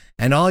 Applejack,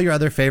 and all your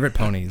other favorite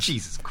ponies.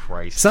 Jesus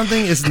Christ.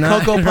 Something is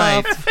not Cocoa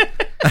right.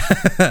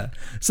 Puff.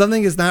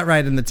 Something is not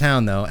right in the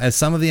town, though, as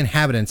some of the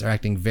inhabitants are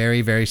acting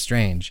very, very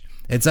strange.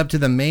 It's up to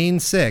the main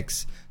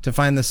 6 to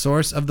find the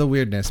source of the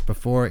weirdness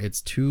before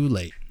it's too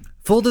late.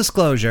 Full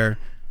disclosure,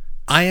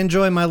 I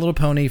enjoy My Little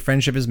Pony,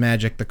 Friendship is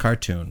Magic, the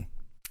cartoon.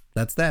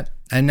 That's that.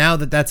 And now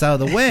that that's out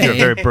of the way... You're a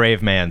very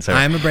brave man, sir.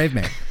 I'm a brave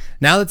man.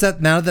 Now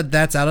that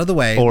that's out of the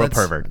way... Or a let's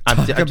pervert.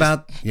 Talk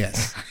about...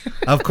 Yes.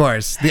 Of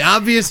course. The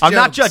obvious I'm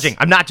not jokes. judging.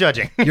 I'm not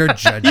judging. You're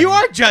judging. You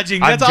are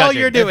judging. I'm That's all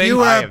judging. you're doing. If you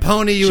were I a am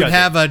pony, you would judging.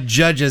 have a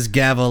judge's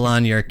gavel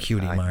on your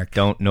cutie mark.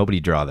 Nobody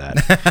draw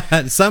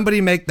that. Somebody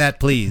make that,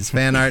 please.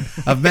 Fan art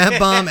of Matt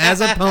Baum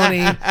as a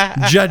pony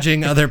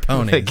judging other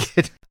ponies.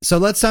 So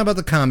let's talk about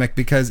the comic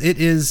because it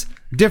is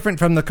different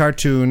from the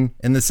cartoon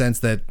in the sense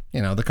that,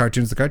 the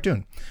cartoon's the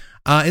cartoon.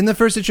 In the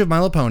first issue of My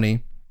Little Pony,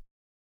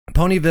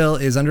 Ponyville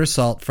is under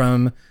assault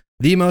from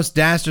the most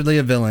dastardly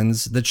of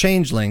villains, the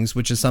Changelings,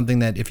 which is something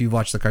that if you've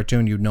watched the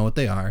cartoon, you'd know what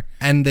they are.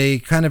 And they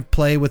kind of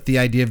play with the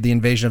idea of the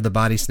invasion of the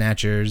Body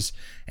Snatchers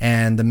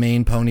and the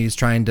main ponies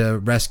trying to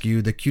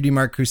rescue the Cutie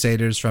Mark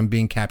Crusaders from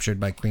being captured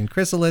by Queen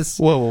Chrysalis.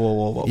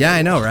 Whoa. Yeah,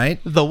 I know, right?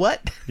 The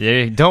what?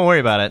 Yeah, don't worry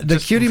about it. The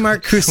Cutie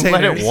Mark Crusaders.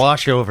 Let it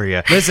wash over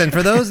you. Listen,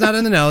 for those not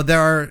in the know,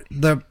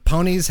 the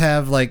ponies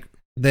have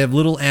they have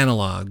little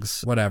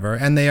analogs, whatever,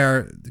 and they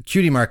are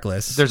cutie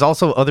markless. There's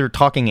also other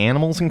talking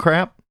animals and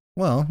crap.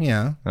 Well,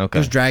 yeah. Okay.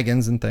 There's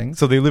dragons and things.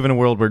 So they live in a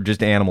world where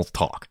just animals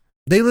talk.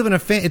 They live in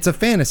it's a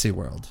fantasy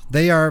world.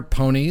 They are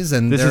ponies,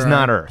 and This is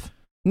not Earth.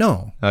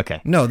 No.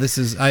 Okay. No, this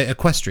is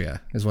Equestria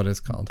is what it's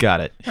called.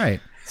 Got it.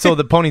 Right. So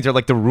the ponies are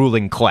like the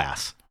ruling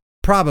class.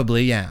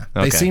 Probably, yeah.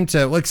 Okay. They seem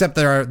to. Well, except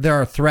there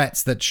are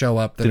threats that show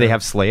up. That Do they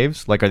have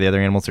slaves? Like, are the other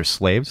animals their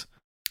slaves?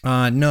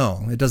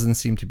 No, it doesn't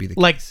seem to be the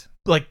case.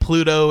 Like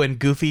Pluto and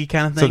Goofy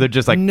kind of thing? So they're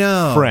just like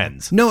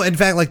friends. No, in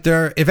fact,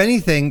 if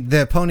anything,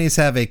 the ponies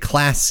have a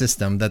class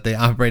system that they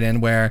operate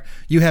in where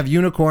you have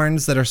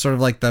unicorns that are sort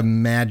of like the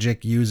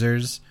magic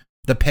users.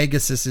 The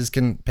Pegasus?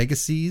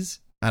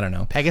 I don't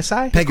know.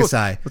 Pegasi?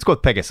 Let's go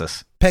with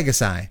Pegasus.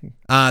 Pegasi.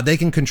 They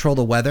can control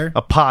the weather.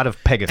 A pod of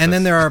Pegasus. And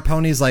then there are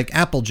ponies like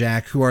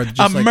Applejack who are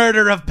just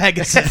murder of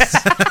Pegasus.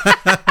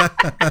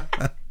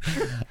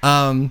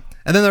 And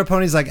then there are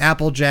ponies like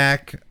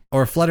Applejack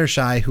or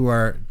Fluttershy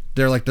who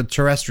they're like the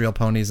terrestrial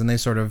ponies, and they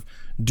sort of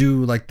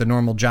do like the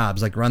normal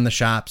jobs, like run the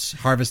shops,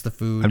 harvest the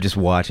food. I'm just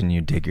watching you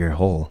dig your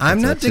hole.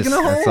 I'm not digging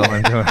a hole. That's all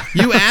I'm doing.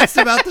 You asked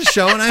about the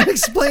show, and I'm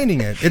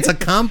explaining it. It's a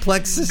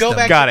complex system. Go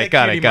back Got to it, the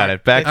got Cutie it, got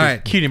Mark. it. Back All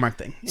right. Cutie Mark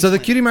thing. So the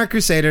Cutie Mark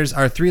Crusaders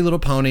are 3 little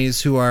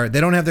ponies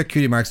they don't have their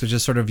cutie marks, which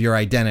is sort of your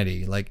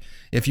identity. Like,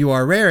 if you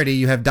are Rarity,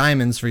 you have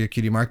diamonds for your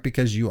cutie mark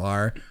because you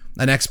are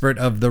an expert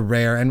of the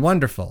rare and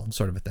wonderful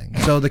sort of a thing.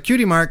 So the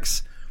cutie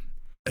marks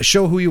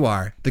show who you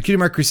are. The Cutie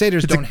Mark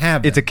Crusaders don't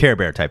have them. It's a Care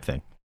Bear type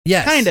thing.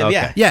 Yes. Kind of, Okay.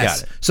 yeah.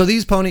 Yes. Got it. So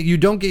these ponies, you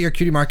don't get your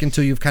cutie mark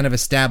until you've kind of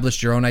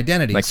established your own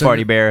identity. Like so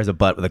Farty Bear has a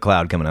butt with a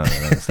cloud coming out of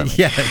it.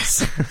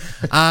 Yes.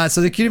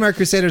 So the Cutie Mark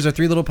Crusaders are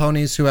 3 little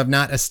ponies who have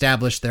not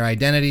established their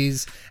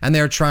identities, and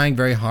they are trying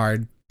very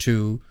hard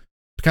to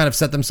kind of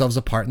set themselves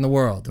apart in the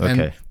world. Okay.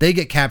 And they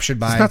get captured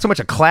by... It's not so much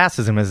a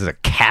classism as a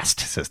caste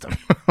system.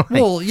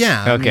 Well,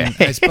 yeah. Okay.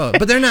 I suppose.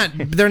 But they're not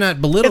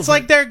belittled. It's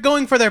like they're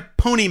going for their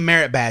pony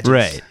merit badges.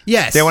 Right.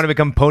 Yes. They want to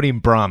become Pony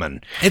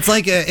Brahmin. It's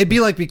like it'd be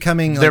like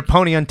becoming... They're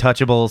Pony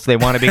Untouchables. They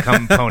want to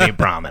become Pony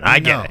Brahmin. I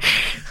get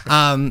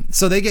it.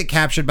 So they get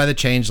captured by the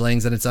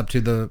Changelings, and it's up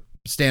to the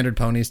standard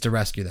ponies to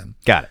rescue them.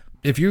 Got it.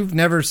 If you've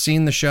never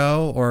seen the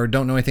show or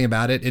don't know anything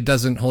about it, it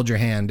doesn't hold your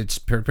hand. It's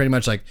pretty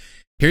much like,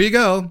 here you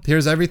go.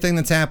 Here's everything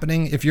that's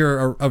happening. If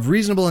you're of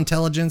reasonable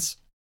intelligence,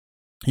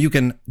 you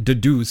can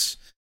deduce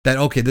that,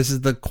 okay, this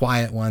is the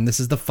quiet one. This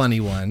is the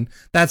funny one.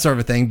 That sort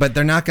of thing. But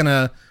they're not going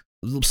to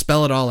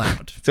spell it all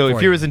out. So if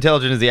for you're you. as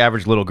intelligent as the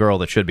average little girl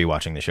that should be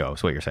watching the show,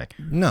 is what you're saying.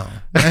 No.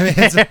 I mean,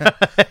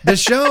 the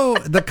show,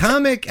 the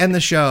comic and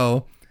the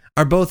show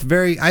are both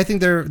I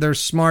think they're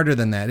smarter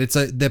than that. It's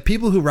the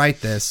people who write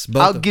this.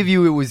 Both I'll give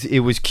you, it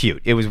was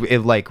cute. It was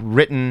like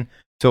written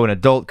so an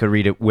adult could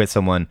read it with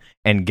someone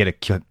and get a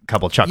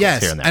couple chuckles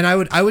yes, here and there.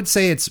 and I would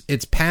say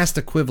its past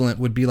equivalent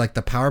would be like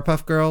the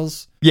Powerpuff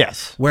Girls.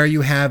 Yes. Where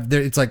you have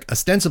it's like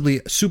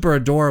ostensibly super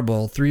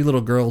adorable 3 little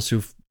girls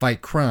who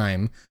fight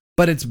crime,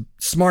 but it's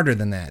smarter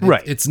than that.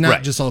 Right. It's not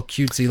Right. just all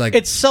cutesy like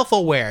It's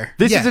self-aware.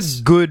 This Yes.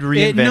 is a good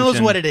reinvention. It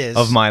knows what it is.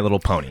 Of My Little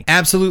Pony.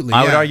 Absolutely.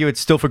 I would yeah. argue it's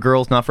still for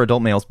girls, not for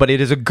adult males, but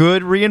it is a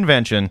good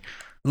reinvention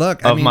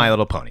Look, of My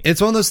Little Pony. It's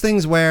one of those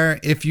things where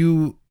if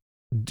you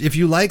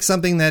like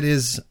something that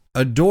is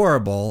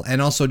adorable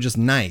and also just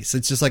nice,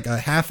 it's just like a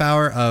half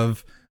hour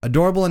of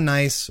adorable and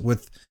nice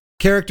with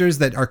characters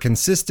that are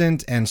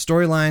consistent and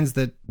storylines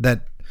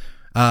that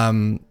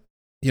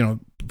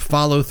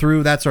follow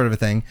through, that sort of a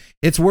thing.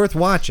 It's worth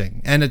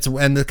watching, and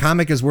the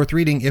comic is worth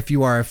reading if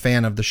you are a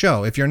fan of the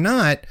show. If you're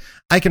not,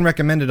 I can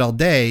recommend it all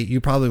day.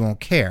 You probably won't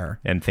care.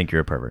 And think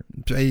you're a pervert.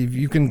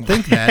 You can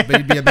think that, but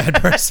you'd be a bad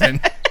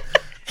person.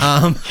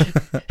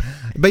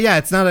 But yeah,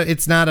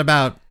 it's not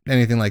about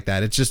anything like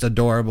that. It's just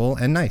adorable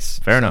and nice.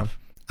 Fair enough.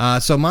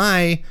 So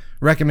my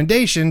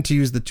recommendation, to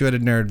use the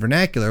Two-Headed Nerd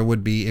vernacular,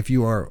 would be if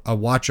you are a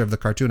watcher of the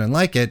cartoon and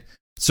like it,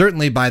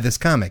 certainly buy this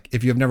comic.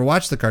 If you have never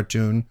watched the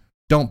cartoon,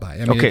 don't buy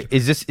it. I mean, okay,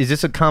 is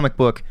this a comic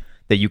book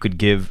that you could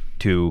give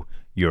to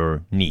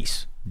your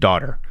niece,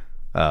 daughter?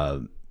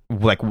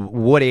 Like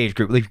what age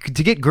group? Like,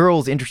 to get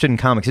girls interested in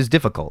comics is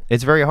difficult.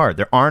 It's very hard.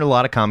 There aren't a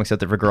lot of comics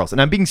out there for girls.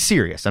 And I'm being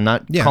serious. I'm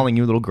not calling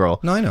you a little girl.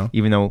 No, I know.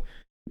 Even though,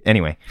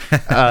 anyway.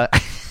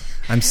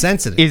 I'm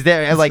sensitive. Is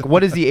there, like,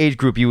 what is the age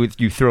group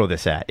you throw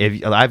this at?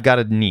 If I've got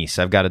a niece,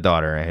 I've got a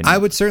daughter. And I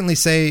would certainly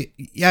say,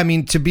 I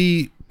mean, to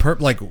be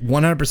like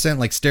 100%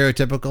 like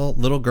stereotypical,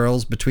 little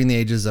girls between the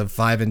ages of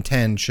 5 and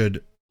 10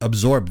 should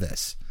absorb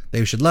this.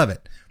 They should love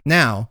it.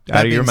 Now,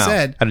 out of your mouth,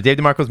 out of Dave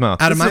DeMarco's mouth,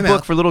 out of my mouth.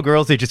 Book for little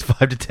girls ages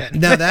 5 to 10.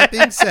 Now, that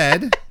being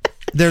said,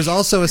 there's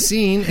also a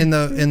scene in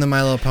the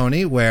My Little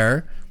Pony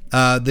where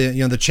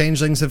the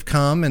changelings have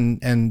come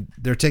and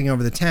they're taking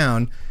over the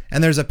town,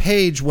 and there's a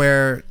page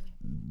where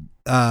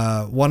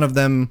one of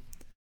them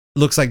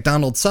looks like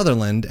Donald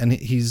Sutherland, and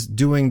he's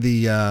doing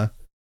the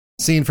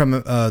scene from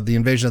the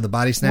Invasion of the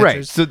Body Snatchers.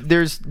 Right. So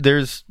there's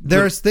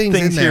things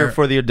in there here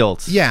for the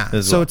adults.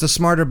 Yeah. So it's a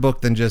smarter book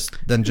than just.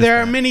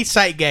 There are many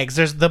sight gags.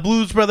 There's the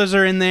Blues Brothers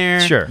are in there.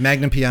 Sure.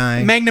 Magnum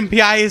PI. Magnum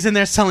PI is in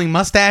there selling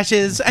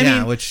mustaches. I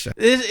mean, which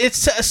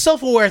it's a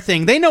self-aware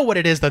thing. They know what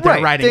it is that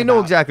they're writing. They know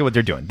about. exactly what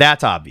they're doing.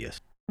 That's obvious.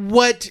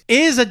 What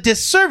is a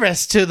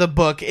disservice to the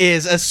book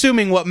is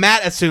assuming what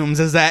Matt assumes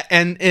is that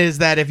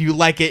if you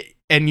like it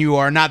and you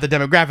are not the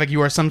demographic,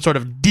 you are some sort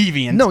of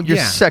deviant. No, you're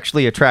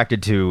sexually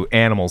attracted to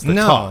animals that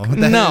talk.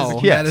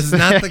 That is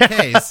not the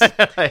case.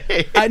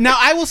 Now,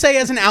 I will say,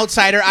 as an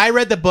outsider, I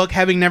read the book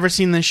having never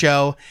seen the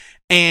show,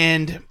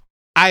 and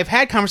I've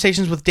had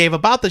conversations with Dave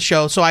about the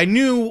show, so I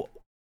knew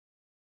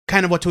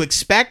kind of what to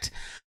expect.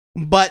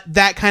 But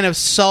that kind of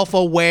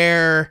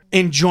self-aware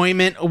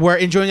enjoyment, we're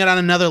enjoying it on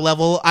another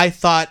level, I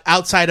thought,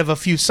 outside of a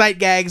few sight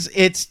gags,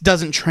 it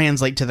doesn't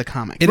translate to the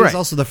comic. It is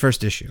also the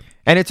first issue.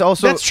 And it's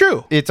also... That's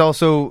true. It's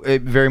also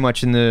very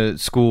much in the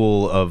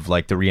school of,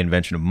 like, the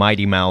reinvention of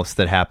Mighty Mouse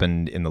that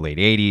happened in the late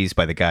 80s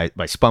by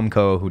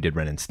Spumco, who did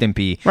Ren and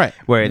Stimpy. Right.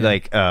 Where,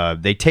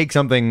 they take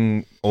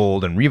something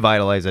old and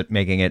revitalize it,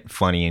 making it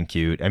funny and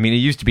cute. I mean, it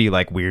used to be,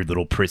 like, weird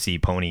little prissy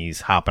ponies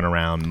hopping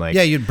around, like...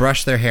 Yeah, you'd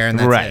brush their hair and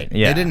that's right, it.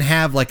 Yeah. They didn't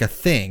have, like, a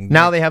thing.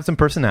 Now they have some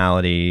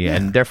personality,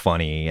 and they're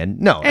funny, and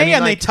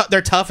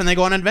they're tough, and they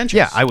go on adventures.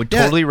 Yeah, I would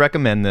totally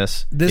recommend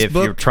this if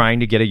book, you're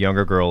trying to get a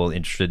younger girl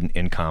interested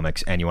in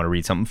comics and you want to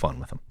read something fun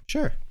with them.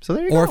 Sure. So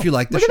there you go. Or if you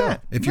like the show.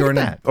 If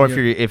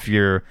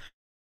you're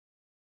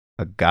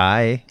a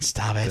guy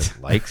Stop it.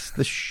 that likes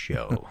the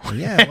show.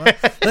 Yeah,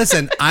 well,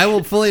 listen, I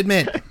will fully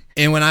admit,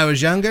 and when I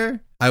was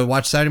younger, I would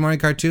watch Saturday morning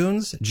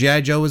cartoons.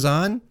 G.I. Joe was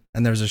on,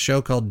 and there was a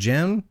show called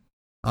Jim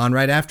on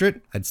right after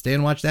it. I'd stay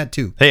and watch that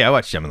too. Hey, I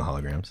watched Gem and the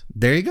Holograms.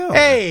 There you go.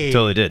 Hey,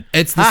 totally did.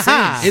 It's the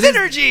same.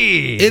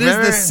 Synergy. It is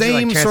the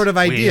same sort of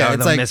idea.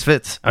 It's like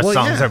Misfits. Our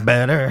songs are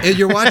better.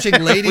 You're watching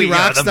lady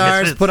rock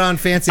stars put on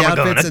fancy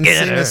outfits and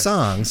sing a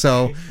song.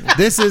 So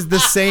this is the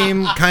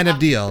same kind of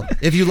deal.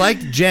 If you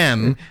liked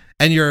Gem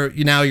and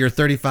you're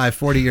 35,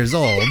 40 years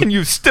old, and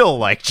you still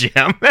like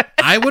Gem,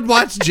 I would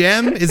watch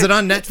Gem. Is it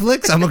on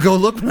Netflix? I'm gonna go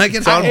look when I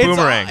get home.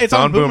 It's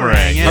on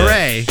Boomerang. Yeah.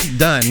 Hooray!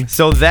 Done.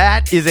 So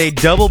that is a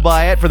double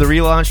buy it for the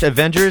relaunched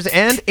Avengers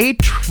and a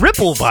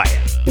triple buy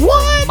it.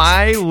 What?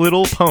 My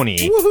Little Pony.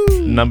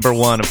 Woohoo. Number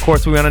 1. Of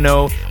course, we want to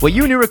know what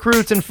you new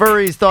recruits and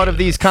furries thought of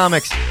these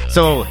comics.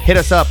 So hit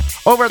us up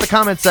over at the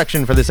comments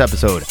section for this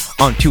episode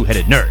on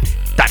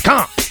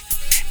twoheadednerd.com.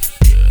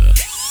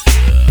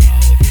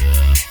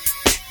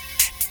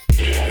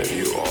 Have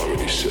you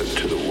already said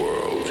to the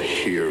world,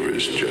 here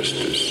is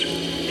justice,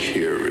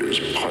 here is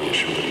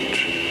punishment,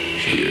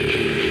 here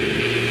in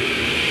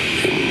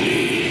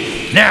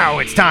me? Now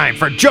it's time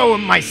for Joe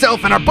and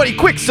myself and our buddy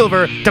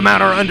Quicksilver to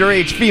mount our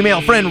underage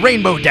female friend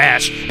Rainbow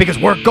Dash, because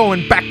we're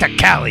going back to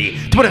Cali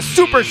to put a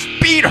super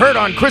speed hurt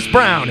on Chris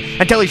Brown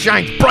until he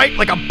shines bright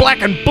like a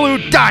black and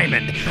blue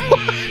diamond.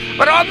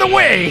 But on the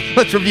way,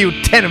 let's review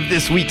 10 of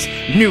this week's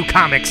new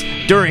comics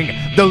during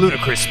the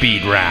Ludicrous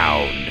Speed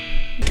round.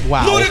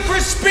 Wow.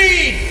 Ludicrous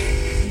Speed!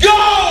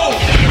 Go!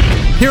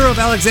 Hero of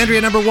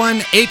Alexandria number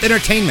 1, Ape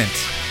Entertainment.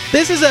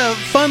 This is a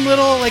fun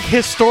little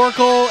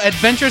historical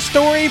adventure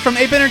story from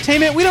Ape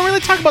Entertainment. We don't really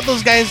talk about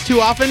those guys too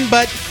often,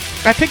 but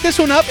I picked this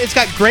one up. It's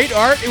got great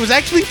art. It was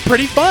actually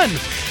pretty fun.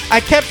 I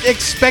kept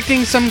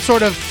expecting some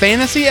sort of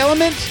fantasy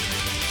element,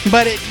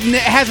 but it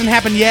hasn't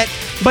happened yet.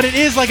 But it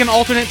is like an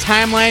alternate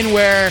timeline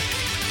where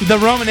the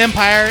Roman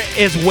Empire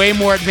is way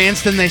more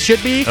advanced than they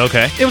should be.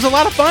 Okay. It was a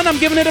lot of fun. I'm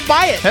giving it a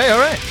buy it. Hey, all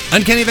right.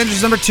 Uncanny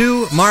Avengers number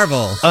 2,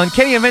 Marvel.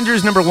 Uncanny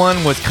Avengers number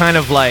 1 was kind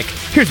of like,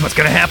 here's what's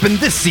going to happen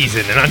this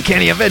season in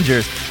Uncanny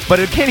Avengers.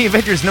 But Uncanny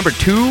Avengers number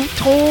 2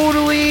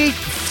 totally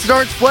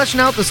starts fleshing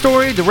out the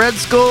story. The Red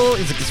Skull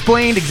is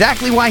explained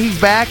exactly why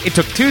he's back. It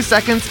took 2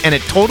 seconds, and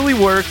it totally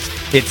works.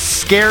 It's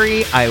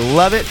scary. I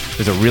love it.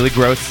 There's a really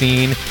gross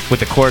scene with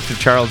the corpse of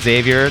Charles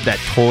Xavier that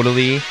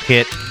totally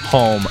hit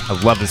home.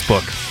 I love this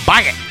book.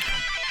 Buy it.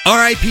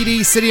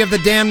 R.I.P.D. City of the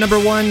Damned number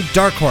 1,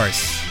 Dark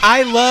Horse.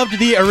 I loved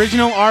the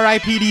original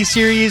R.I.P.D.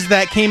 series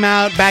that came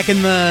out back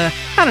in the,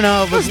 I don't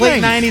know, it was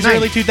late 90s,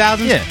 early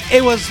 2000s. Yeah.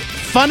 It was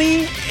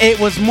funny. It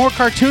was more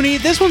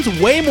cartoony. This one's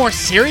way more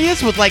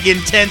serious with like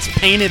intense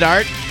painted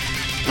art.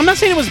 I'm not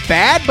saying it was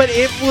bad, but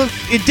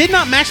it did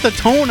not match the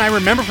tone I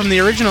remember from the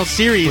original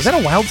series. Was that a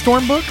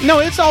Wildstorm book? No,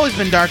 it's always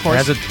been Dark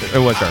Horse. It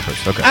was Dark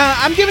Horse. Okay.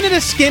 I'm giving it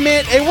a skim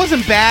it. It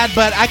wasn't bad,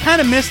 but I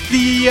kind of missed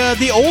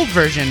the old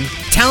version.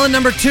 Talon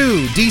number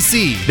 2,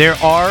 DC. There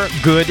are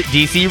good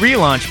DC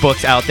relaunch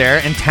books out there,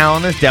 and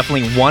Talon is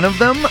definitely one of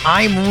them.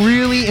 I'm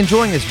really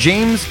enjoying this.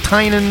 James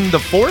Tynan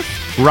IV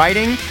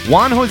writing.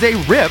 Juan Jose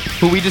Rip,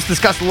 who we just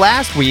discussed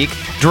last week,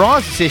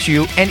 draws this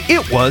issue, and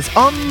it was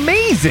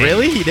amazing.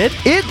 Really? He did?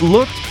 It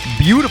looked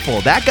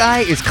beautiful. That guy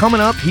is coming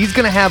up. He's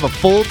going to have a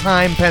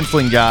full-time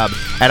penciling job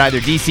at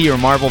either DC or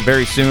Marvel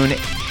very soon.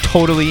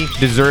 Totally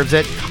deserves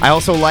it. I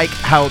also like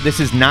how this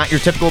is not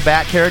your typical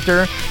Bat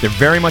character. They're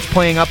very much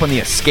playing up on the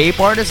escape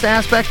artist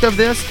aspect of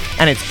this,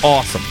 and it's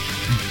awesome.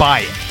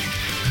 Buy it.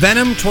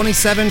 Venom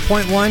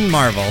 27.1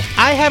 Marvel.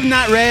 I have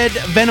not read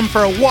Venom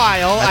for a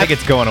while. I think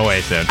it's going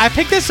away soon. I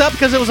picked this up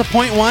because it was a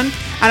 .1, and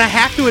I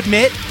have to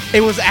admit,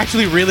 it was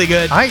actually really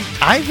good.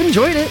 I've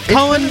enjoyed it. It's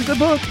been a good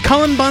book.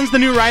 Cullen Bunn's the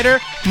new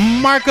writer.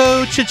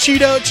 Marco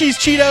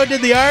Cheeto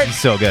did the art.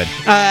 So good.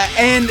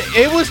 And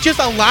it was just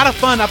a lot of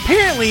fun.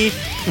 Apparently,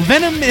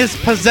 Venom is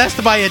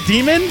possessed by a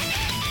demon,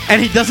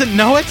 and he doesn't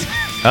know it.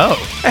 Oh.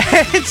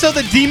 And so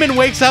the demon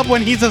wakes up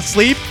when he's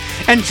asleep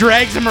and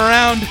drags him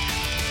around,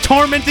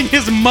 tormenting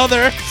his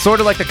mother. Sort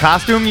of like the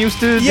costume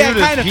used to do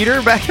to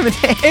Peter back in the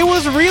day. It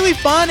was really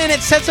fun, and it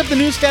sets up the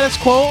new status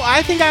quo.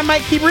 I think I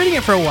might keep reading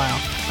it for a while.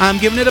 I'm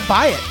giving it a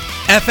buy it.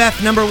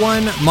 FF number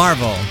 1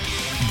 Marvel.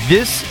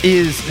 This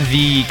is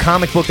the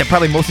comic book that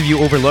probably most of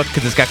you overlooked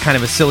because it's got kind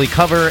of a silly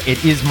cover.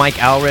 It is Mike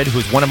Allred,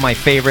 who's one of my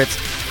favorites.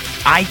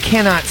 I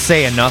cannot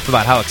say enough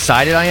about how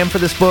excited I am for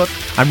this book.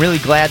 I'm really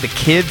glad the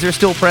kids are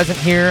still present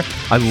here.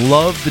 I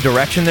love the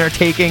direction they're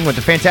taking when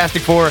the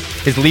Fantastic Four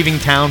is leaving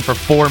town for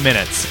 4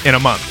 minutes in a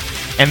month.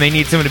 And they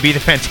need someone to be the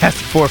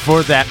Fantastic Four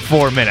for that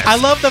 4 minutes. I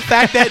love the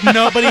fact that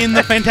nobody in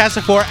the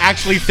Fantastic Four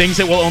actually thinks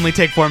it will only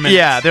take 4 minutes.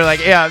 Yeah, they're like,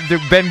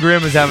 Ben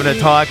Grimm is having a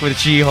talk with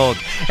She-Hulk,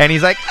 and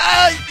he's like,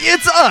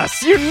 it's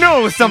us. You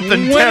know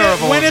something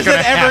terrible. When has it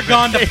ever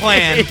gone to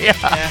plan?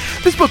 Yeah.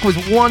 This book was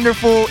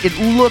wonderful. It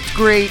looked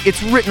great.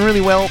 It's written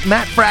really well.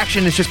 Matt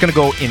Fraction is just going to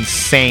go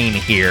insane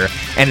here,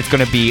 and it's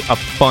going to be a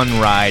fun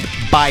ride.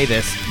 Buy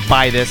this,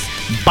 buy this,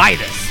 buy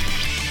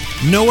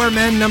this. Nowhere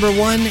Men number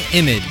 1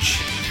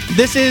 Image.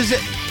 This is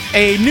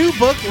a new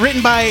book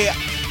written by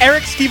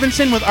Eric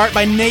Stevenson with art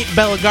by Nate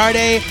Bellegarde.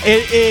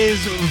 It is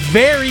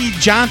very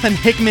Jonathan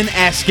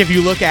Hickman-esque if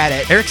you look at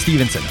it. Eric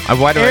Stevenson.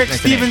 Why do I Eric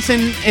recognize the name?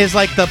 Stevenson is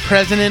like the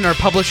president or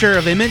publisher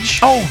of Image.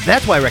 Oh,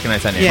 that's why I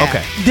recognize that name. Yeah.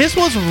 Okay. This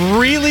was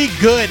really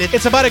good.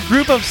 It's about a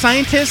group of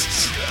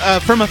scientists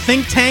from a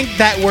think tank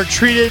that were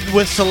treated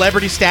with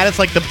celebrity status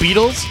like the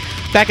Beatles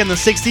back in the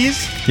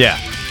 60s. Yeah.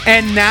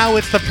 And now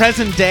it's the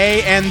present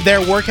day, and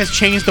their work has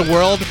changed the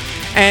world,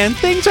 and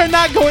things are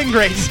not going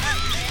great.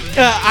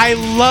 I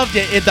loved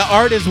it. The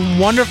art is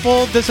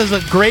wonderful. This is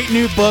a great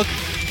new book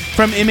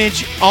from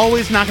Image.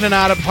 Always knocking it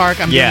out of the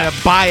park. I'm going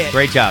to buy it.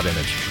 Great job,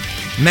 Image.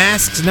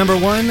 Masks number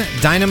 1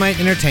 Dynamite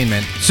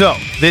Entertainment. So,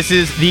 this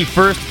is the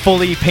first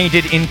fully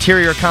painted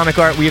interior comic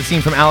art we have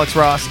seen from Alex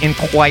Ross in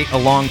quite a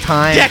long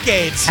time.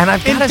 Decades. And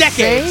I've got to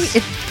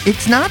say,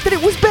 it's not that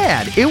it was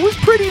bad. It was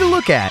pretty to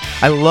look at.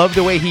 I love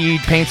the way he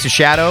paints the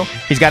shadow.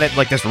 He's got it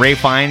like this Ray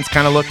Fiennes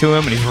kind of look to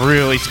him, and he's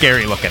really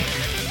scary looking.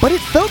 But it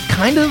felt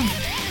kind of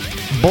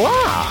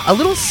blah, a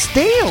little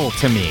stale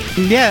to me.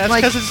 Yeah, that's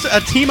because it's a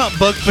team-up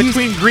book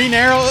between Green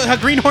Arrow,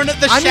 Green Hornet,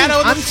 the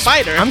Shadow, and the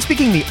Spider. I'm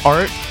speaking the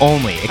art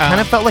only. It kind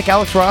of felt like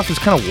Alex Ross was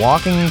kind of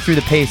walking through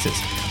the paces.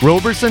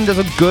 Roberson does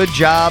a good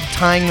job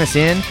tying this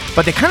in,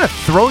 but they kind of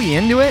throw you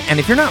into it, and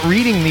if you're not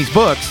reading these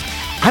books,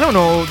 I don't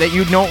know that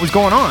you'd know what was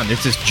going on.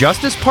 There's this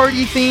Justice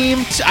Party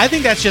theme. I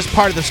think that's just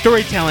part of the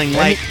storytelling.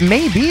 Like,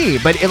 maybe,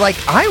 but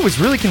I was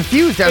really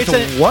confused as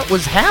to what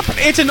was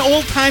happening. It's an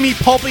old-timey,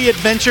 pulpy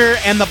adventure,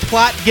 and the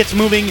plot gets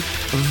moving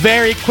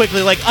very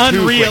quickly, like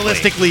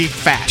unrealistically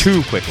fast.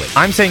 Too quickly.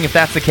 I'm saying if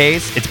that's the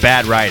case, it's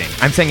bad writing.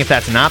 I'm saying if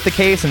that's not the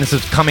case, and this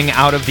is coming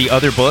out of the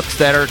other books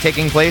that are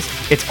taking place,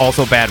 it's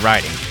also bad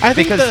writing.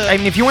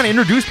 If you want to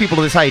introduce people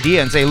to this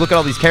idea and say, look at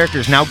all these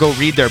characters, now go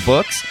read their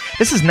books,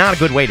 this is not a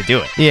good way to do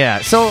it. Yeah,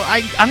 so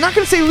I'm not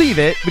going to say leave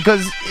it,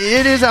 because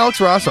it is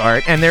Alex Ross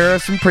art, and there are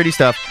some pretty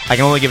stuff. I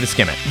can only give it a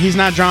skim it. He's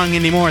not drawing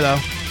anymore, though.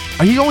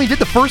 He only did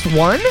the first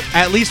one?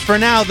 At least for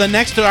now. The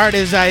next art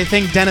is, I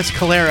think, Dennis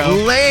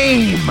Calero.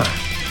 Lame!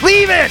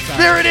 Leave it! Sorry.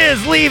 There it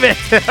is! Leave it!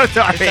 I'm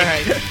sorry. It's all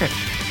right.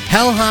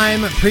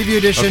 Helheim Preview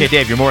Edition. Okay,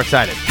 Dave, you're more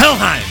excited.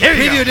 Helheim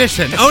Preview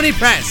Edition. Oni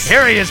Press.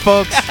 Here he is,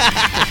 folks.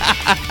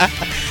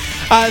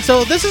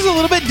 So this is a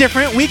little bit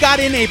different. We got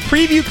in a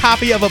preview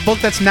copy of a book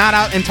that's not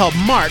out until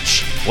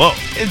March. Whoa.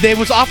 It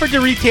was offered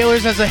to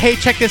retailers as a, hey,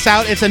 check this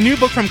out. It's a new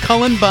book from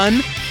Cullen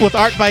Bunn with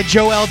art by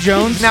Joelle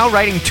Jones. He's now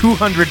writing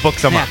 200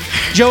 books a month.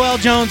 Joelle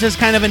Jones is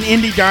kind of an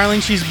indie darling.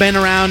 She's been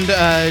around.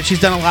 She's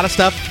done a lot of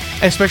stuff,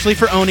 especially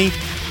for Oni.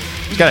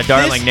 He's got a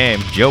darling name,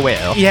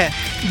 Joel. Yeah.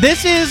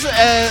 This is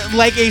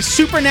like a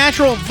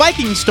supernatural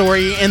Viking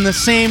story in the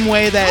same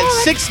way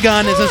that Six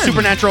Gun is a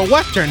supernatural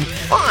Western.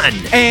 Fun.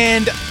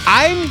 And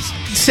I'm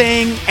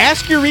saying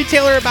ask your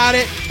retailer about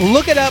it,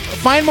 look it up,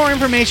 find more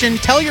information,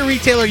 tell your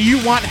retailer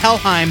you want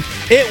Helheim.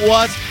 It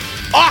was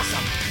awesome.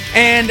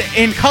 And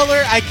in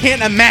color, I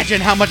can't imagine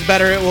how much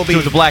better it will be. So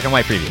it was a black and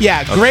white preview.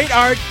 Yeah, great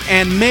art,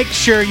 and make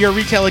sure your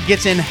retailer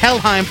gets in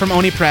Helheim from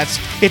Oni Pretz.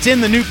 It's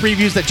in the new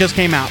previews that just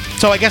came out.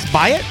 So I guess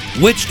buy it?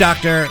 Witch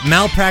Doctor,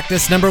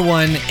 Malpractice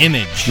 #1,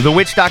 Image. The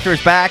Witch Doctor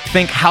is back.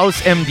 Think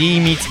House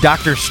MD meets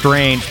Doctor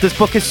Strange. This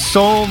book is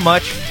so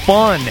much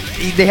fun.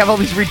 They have all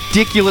these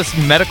ridiculous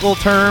medical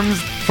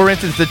terms. For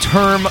instance, the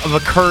term of a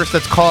curse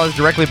that's caused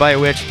directly by a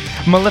witch,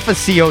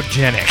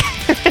 maleficiogenic.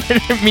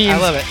 It means I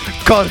love it.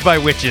 Caused by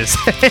witches.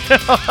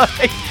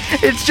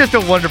 It's just a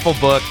wonderful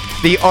book.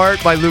 The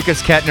art by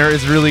Lucas Kettner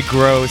is really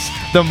gross.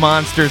 The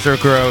monsters are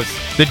gross.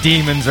 The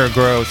demons are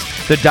gross.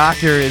 The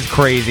doctor is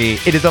crazy.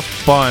 It is a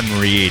fun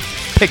read.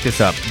 Pick this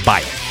up.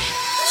 Buy it.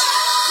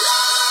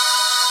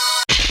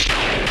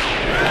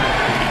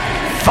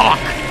 Thok!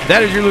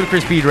 That is your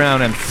ludicrous speed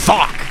round, and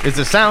thok is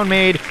the sound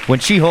made when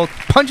She-Hulk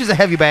punches a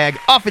heavy bag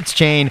off its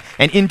chain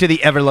and into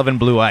the ever-loving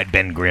blue-eyed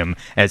Ben Grimm,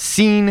 as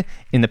seen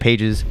in the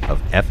pages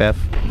of FF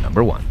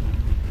 #1.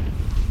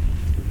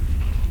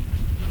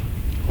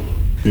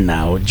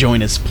 Now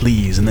join us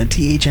please in the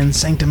THN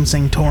Sanctum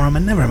Sanctorum,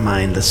 and never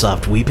mind the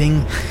soft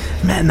weeping.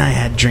 Matt and I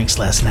had drinks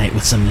last night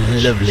with some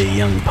lovely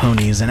young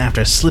ponies, and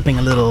after slipping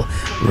a little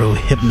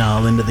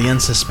rohypnol into the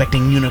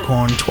unsuspecting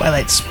unicorn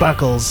Twilight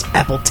Sparkles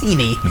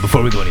Appletini...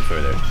 Before we go any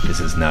further, this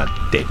is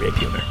not date rape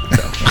humor,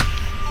 so...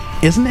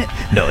 Isn't it?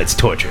 No, it's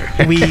torture.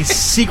 We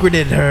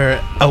secreted her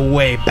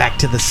away back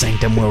to the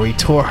sanctum, where we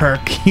tore her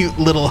cute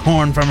little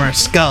horn from her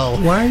skull.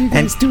 Why are you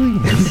guys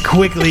doing this? And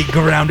quickly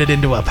ground it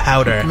into a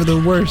powder. You're the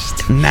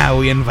worst. Now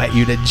we invite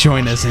you to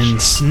join us in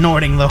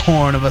snorting the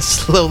horn of a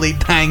slowly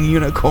dying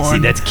unicorn. See,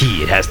 that's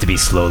key. It has to be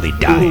slowly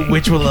dying.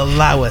 Which will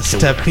allow us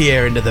to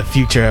peer into the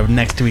future of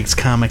next week's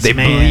comics. They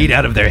Man, bleed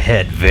out of their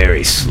head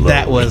very slowly.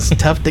 that was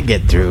tough to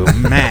get through.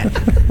 Matt,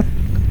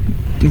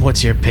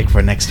 what's your pick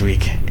for next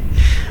week?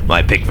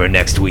 My pick for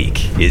next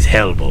week is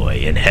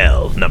Hellboy in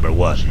Hell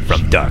 #1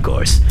 from Dark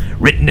Horse.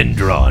 Written and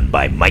drawn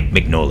by Mike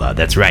Mignola.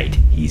 That's right,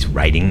 he's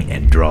writing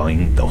and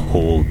drawing the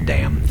whole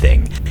damn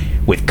thing.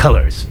 With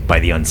colors by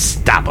the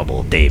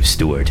unstoppable Dave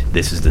Stewart.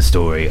 This is the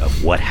story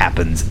of what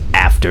happens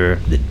after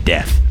the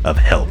death of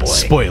Hellboy.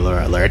 Spoiler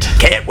alert.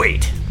 Can't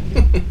wait.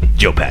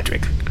 Joe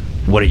Patrick,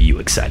 what are you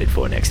excited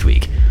for next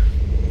week?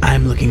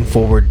 I'm looking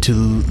forward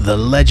to The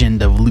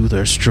Legend of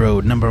Luther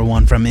Strode,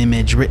 #1 from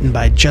Image, written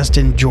by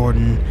Justin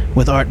Jordan,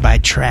 with art by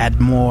Trad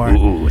Moore.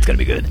 Ooh, it's gonna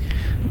be good.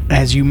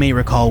 As you may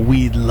recall,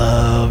 we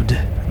loved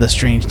the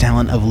strange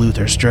talent of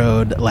Luther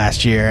Strode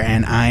last year,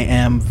 and I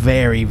am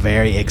very,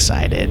 very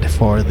excited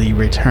for the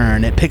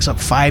return. It picks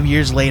up 5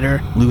 years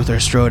later. Luther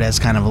Strode has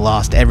kind of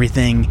lost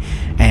everything,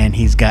 and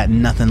he's got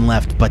nothing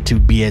left but to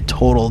be a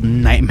total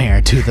nightmare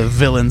to the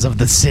villains of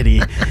the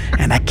city,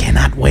 and I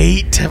cannot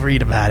wait to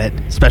read about it.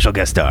 Special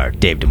guest star,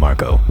 Dave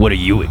DeMarco. What are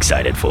you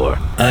excited for?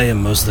 I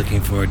am most looking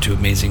forward to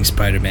Amazing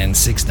Spider-Man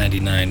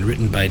 699,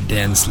 written by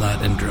Dan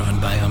Slott and drawn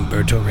by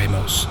Humberto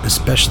Ramos,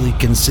 especially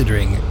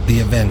considering the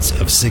events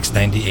of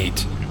 698.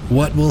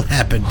 What will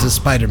happen to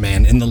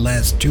Spider-Man in the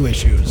last 2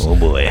 issues? Oh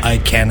boy. I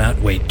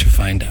cannot wait to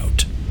find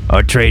out.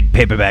 Our trade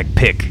paperback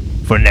pick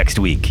for next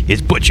week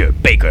is Butcher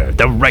Baker,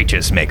 the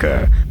Righteous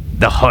Maker.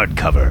 The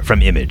hardcover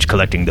from Image,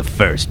 collecting the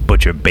first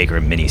Butcher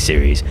Baker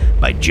miniseries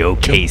by Joe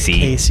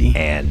Casey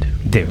and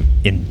the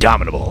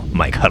indomitable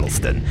Mike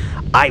Huddleston.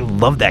 I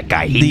love that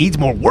guy. He needs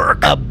more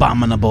work.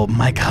 Abominable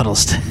Mike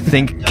Huddleston.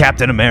 Think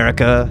Captain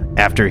America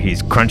after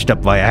he's crunched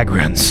up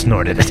Viagra and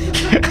snorted it.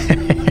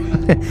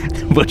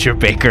 Butcher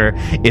Baker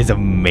is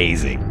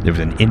amazing. There was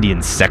an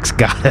Indian sex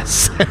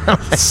goddess.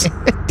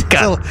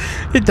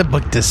 The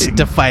book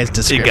defies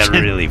description. It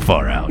got really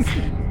far out.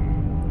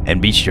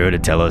 And be sure to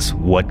tell us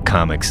what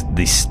comics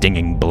the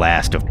stinging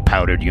blast of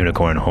powdered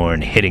unicorn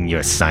horn hitting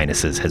your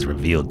sinuses has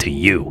revealed to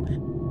you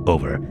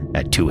over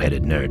at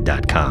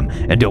twoheadednerd.com.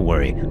 And don't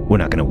worry, we're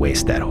not going to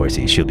waste that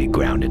horsey. She'll be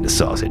ground into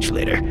sausage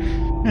later.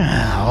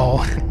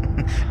 Ow.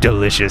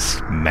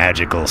 Delicious,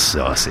 magical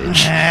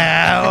sausage.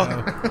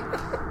 Ow.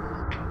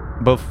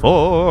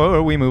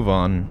 Before we move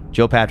on,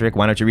 Joe Patrick,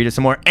 why don't you read us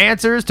some more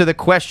answers to the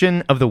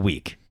question of the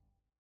week?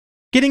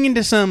 Getting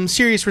into some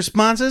serious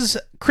responses,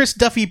 Chris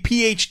Duffy,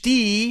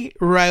 PhD,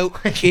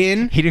 wrote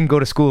in... He didn't go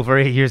to school for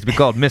 8 years to be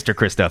called Mr.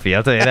 Chris Duffy,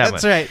 I'll tell you that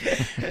much.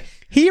 That's right.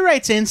 He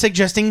writes in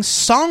suggesting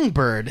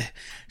Songbird.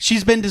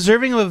 She's been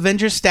deserving of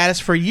Avengers status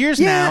for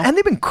years now. Yeah, and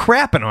they've been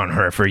crapping on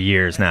her for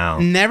years now.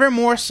 Never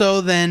more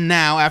so than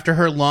now after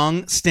her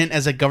long stint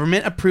as a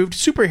government-approved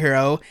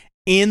superhero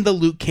in the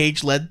Luke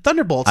Cage-led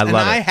Thunderbolts.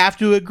 I have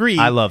to agree.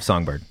 I love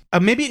Songbird.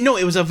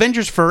 It was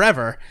Avengers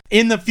Forever.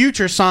 In the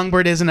future,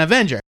 Songbird is an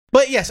Avenger.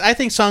 But yes, I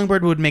think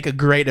Songbird would make a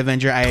great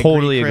Avenger. I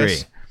totally agree,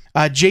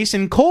 Chris.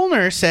 Jason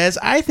Kolner says,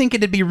 I think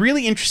it'd be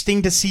really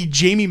interesting to see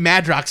Jamie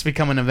Madrox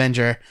become an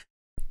Avenger.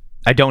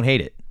 I don't hate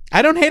it.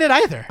 I don't hate it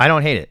either. I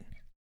don't hate it.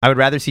 I would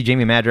rather see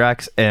Jamie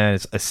Madrox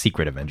as a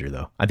secret Avenger,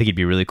 though. I think he'd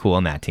be really cool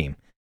on that team.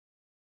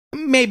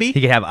 Maybe.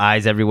 He could have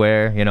eyes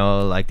everywhere,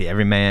 like the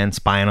Everyman,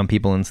 spying on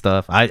people and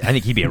stuff. I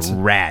think he'd be a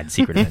rad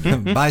secret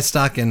Avenger. Buy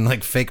stock in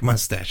like fake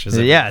mustaches.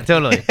 Yeah,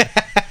 totally.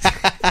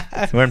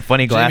 Wearing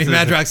funny glasses. Jamie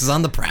Madrox is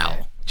on the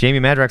prowl. Jamie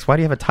Madrox, why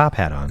do you have a top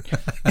hat on?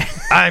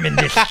 I'm in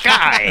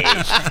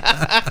disguise.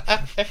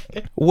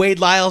 Wade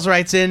Lyles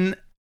writes in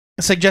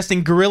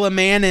suggesting Gorilla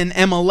Man and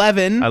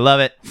M11. I love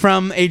it.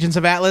 From Agents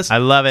of Atlas. I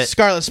love it.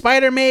 Scarlet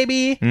Spider,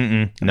 maybe.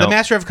 No. The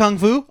Master of Kung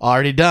Fu,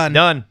 already done.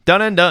 Done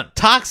and done.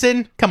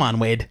 Toxin, come on,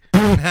 Wade.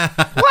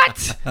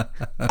 What?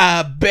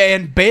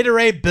 And Beta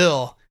Ray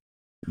Bill.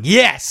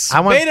 Yes.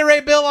 Beta Ray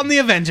Bill on the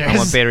Avengers. I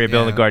want Beta Ray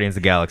Bill in the Guardians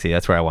of the Galaxy.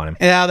 That's where I want him.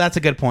 Yeah, that's a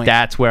good point.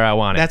 That's where I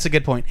want him. That's a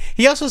good point.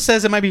 He also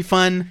says it might be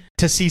fun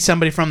to see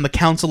somebody from the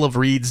Council of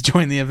Reeds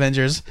join the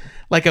Avengers,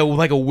 like a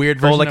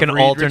weird version. Like of an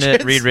Reed alternate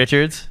Richards. Reed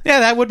Richards.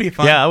 Yeah, that would be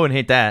fun. Yeah, I wouldn't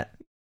hate that.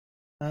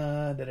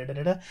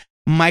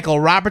 Michael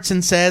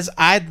Robertson says,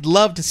 I'd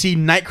love to see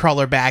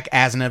Nightcrawler back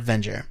as an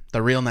Avenger,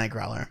 the real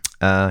Nightcrawler.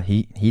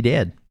 He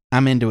did.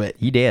 I'm into it.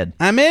 He did.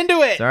 I'm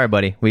into it. Sorry,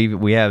 buddy.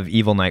 We have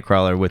evil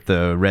Nightcrawler with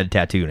the red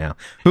tattoo now.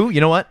 Who,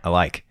 you know what? I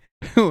like.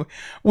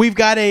 We've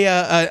got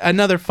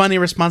another funny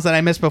response that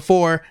I missed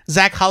before.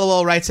 Zach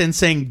Hollowell writes in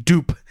saying,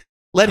 dupe.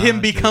 Let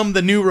him become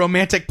the new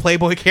romantic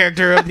Playboy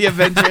character of the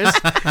Avengers.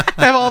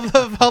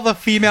 Have all the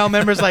female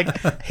members like,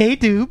 hey,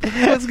 dupe,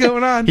 what's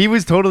going on? He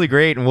was totally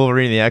great in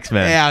Wolverine and the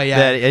X-Men. Yeah,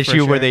 that issue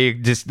sure.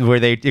 where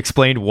they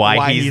explained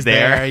why he's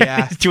there.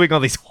 Yeah, he's doing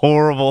all these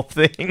horrible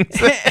things.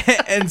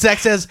 And Zach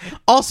says,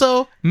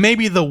 also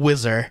maybe the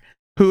Wizard,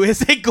 who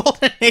is a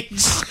Golden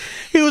Age.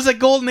 He was a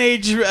Golden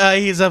Age.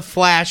 He's a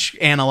Flash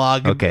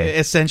analog. Okay,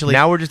 essentially.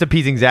 Now we're just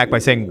appeasing Zach by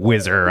saying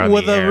Wizard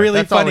with a really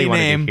That's funny all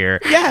name. Here.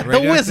 Yeah,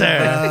 the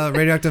Wizard.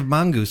 Radioactive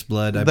mongoose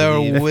blood. I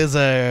believe. The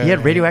Wizard. He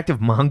had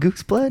radioactive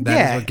mongoose blood.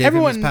 That is what gave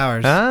him his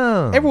powers.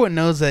 Oh, everyone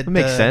knows that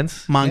makes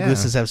sense.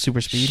 Mongooses have super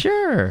speed.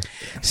 Sure.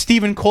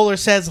 Stephen Kohler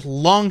says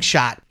long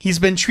shot. He's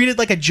been treated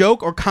like a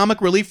joke or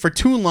comic relief for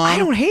too long. I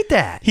don't hate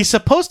that. He's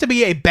supposed to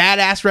be a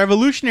badass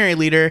revolutionary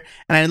leader,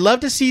 and I'd love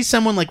to see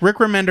someone like Rick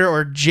Remender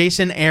or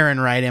Jason Aaron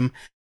write him.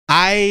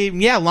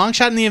 Long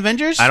shot in the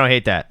Avengers. I don't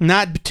hate that.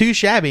 Not too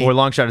shabby. Or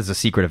long shot as a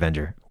secret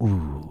Avenger.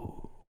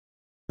 Ooh.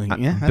 Yeah,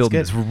 that's building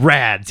good. this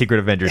rad secret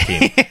Avenger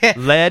team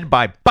led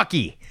by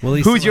Bucky,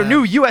 who's your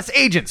new U.S.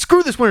 agent.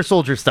 Screw this Winter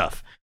Soldier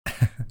stuff.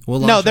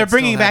 No, they're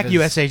bringing back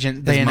U.S.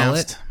 agent. They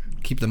announced.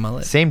 Keep the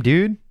mullet. Same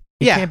dude.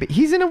 Yeah,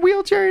 he's in a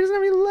wheelchair. He doesn't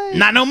have any legs.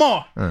 Not no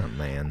more. Oh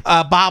man.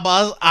 Bob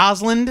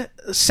Osland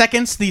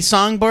seconds the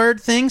Songbird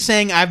thing,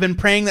 saying, "I've been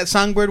praying that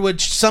Songbird would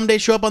someday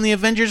show up on the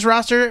Avengers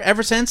roster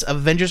ever since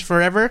Avengers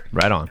Forever."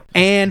 Right on.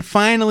 And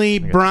finally,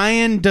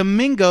 Brian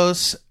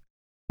Domingos.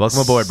 Welcome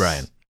aboard,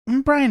 Brian.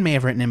 Brian may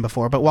have written in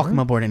before, but welcome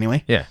aboard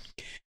anyway. Yeah.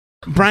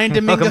 Brian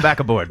Domingos. Welcome back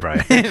aboard,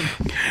 Brian.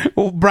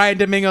 Brian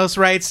Domingos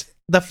writes,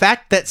 the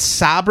fact that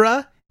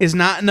Sabra is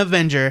not an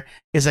Avenger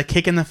is a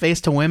kick in the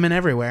face to women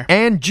everywhere.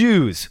 And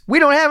Jews. We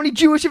don't have any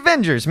Jewish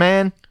Avengers,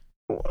 man.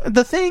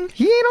 The Thing?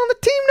 He ain't on the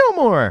team no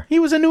more. He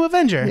was a new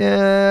Avenger.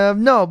 Yeah,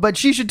 no, but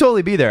she should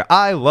totally be there.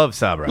 I love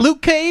Sabra.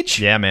 Luke Cage?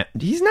 Yeah, man.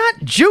 He's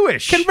not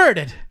Jewish.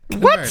 Converted.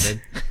 What?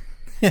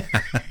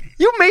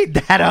 You made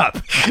that up.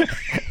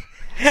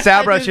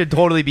 Sabra should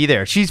totally be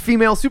there. She's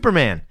female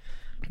Superman.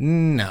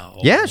 No.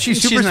 Yeah,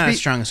 she's not as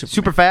strong as Superman.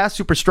 Super fast,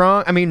 super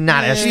strong. I mean,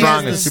 not as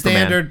strong as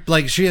Superman. Standard,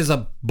 like she has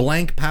a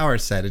blank power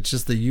set. It's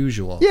just the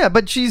usual. Yeah,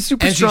 but she's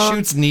super and strong. She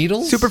shoots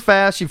needles. Super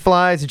fast. She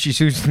flies and she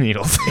shoots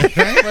needles.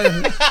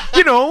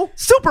 You know,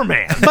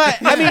 Superman. But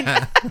I mean,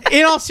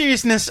 in all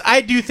seriousness,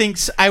 I do think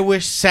I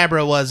wish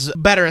Sabra was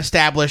better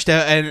established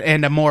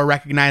and a more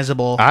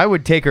recognizable. I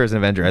would take her as an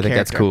Avenger. I think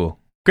that's cool.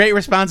 Great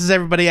responses,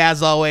 everybody,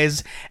 as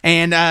always.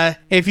 And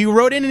if you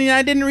wrote in and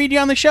I didn't read you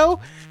on the show,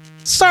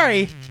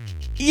 sorry.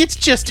 It's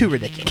just too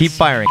ridiculous. Keep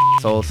firing,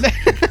 souls. It's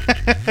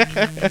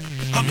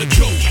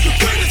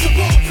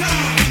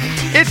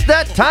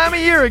that time of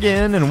year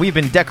again, and we've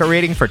been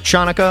decorating for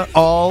Chanukah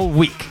all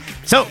week.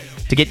 So,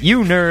 to get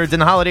you nerds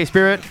in the holiday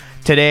spirit,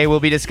 today we'll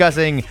be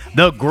discussing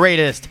the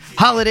greatest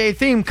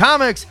holiday-themed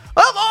comics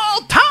of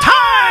all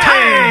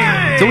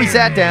time! So we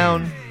sat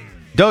down,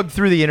 dug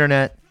through the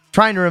internet,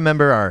 trying to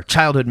remember our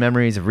childhood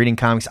memories of reading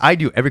comics. I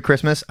do every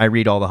Christmas. I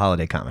read all the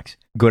holiday comics,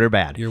 good or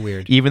bad. You're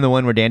weird. Even the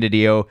one where Dan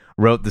DiDio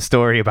wrote the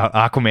story about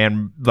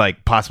Aquaman,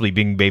 like possibly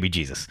being baby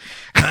Jesus.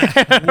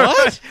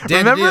 What?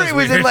 Remember, it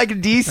was in like a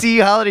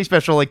DC holiday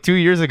special like 2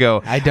 years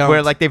ago. I don't.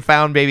 Where like they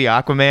found baby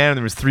Aquaman and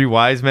there was 3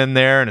 wise men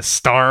there and a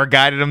star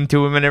guided him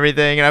to him and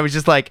everything. And I was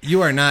just like,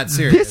 you are not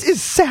serious. This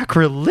is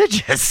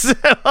sacrilegious.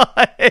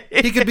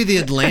 He could be the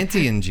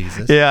Atlantean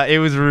Jesus. Yeah, it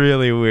was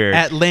really weird.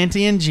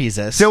 Atlantean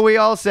Jesus. So we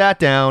all sat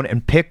down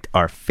and picked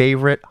our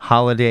favorite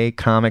holiday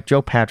comic.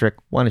 Joe Patrick,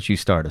 why don't you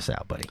start us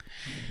out, buddy?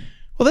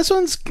 Well, this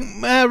one's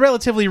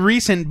relatively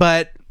recent,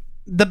 but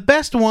the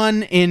best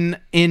one in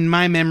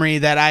my memory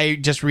that I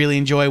just really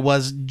enjoy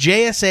was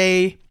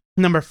JSA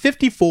number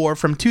 54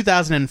 from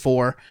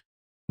 2004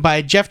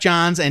 by Jeff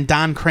Johns and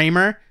Don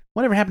Kramer.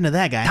 Whatever happened to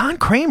that guy? Don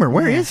Kramer,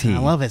 where is he? I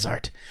love his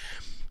art.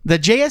 The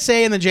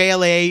JSA and the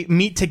JLA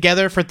meet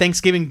together for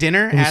Thanksgiving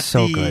dinner at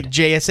so the good.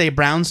 JSA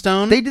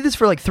Brownstone. They did this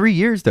for like 3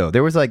 years, though.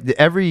 There was like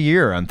every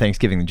year on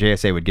Thanksgiving, the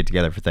JSA would get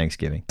together for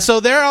Thanksgiving. So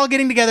they're all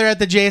getting together at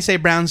the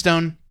JSA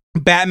Brownstone.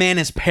 Batman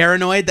is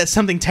paranoid that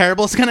something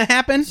terrible is going to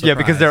happen. Yeah,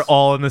 because they're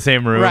all in the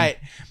same room. Right.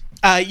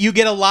 You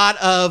get a lot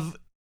of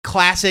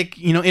classic,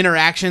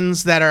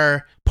 interactions that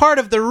are part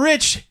of the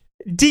rich,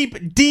 deep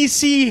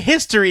DC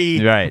history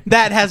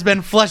that has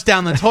been flushed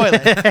down the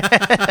toilet.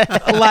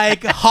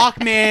 Like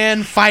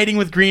Hawkman fighting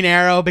with Green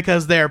Arrow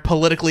because they're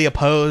politically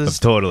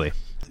opposed. Totally.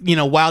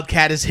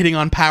 Wildcat is hitting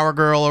on Power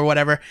Girl or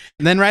whatever.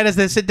 And then right as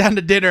they sit down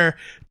to dinner,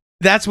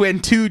 that's when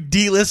two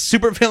D-list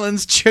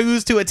supervillains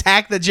choose to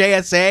attack the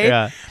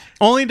JSA,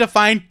 only to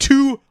find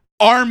two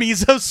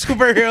armies of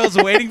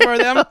superheroes waiting for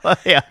them.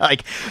 Yeah,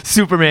 like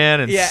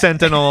Superman and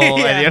Sentinel.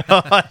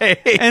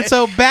 And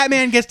so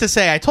Batman gets to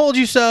say, I told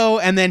you so,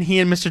 and then he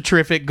and Mr.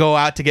 Terrific go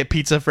out to get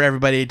pizza for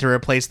everybody to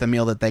replace the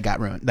meal that they got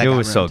ruined. It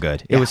was so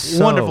good. It was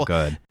so wonderful.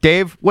 good.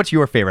 Dave, what's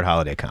your favorite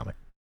holiday comic?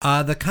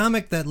 The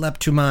comic that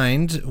leapt to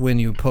mind when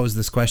you posed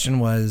this question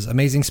was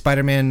Amazing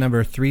Spider-Man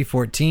number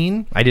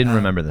 314. I didn't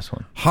remember this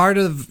one. Heart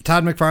of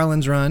Todd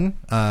McFarlane's run,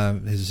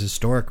 his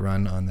historic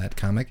run on that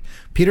comic.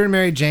 Peter and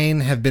Mary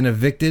Jane have been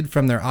evicted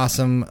from their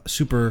awesome,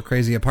 super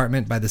crazy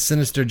apartment by the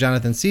sinister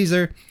Jonathan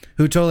Caesar,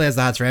 who totally has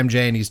the hots for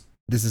MJ, and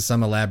this is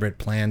some elaborate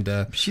plan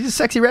to... She's a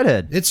sexy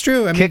redhead. It's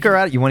true. I mean, kick her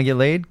out. You want to get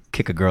laid?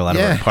 Kick a girl out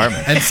of her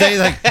apartment. And say,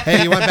 like,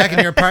 hey, you want back in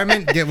your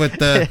apartment? Get with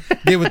the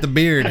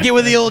beard. Get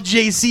with the old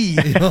JC.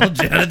 The old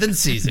Jonathan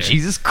Caesar.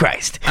 Jesus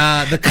Christ.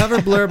 The cover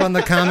blurb on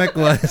the comic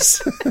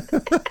was...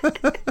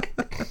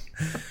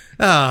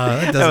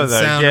 that doesn't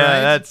sound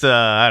right. That's,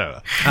 I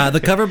don't know. The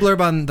cover blurb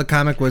on the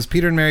comic was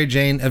Peter and Mary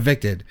Jane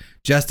evicted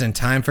just in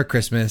time for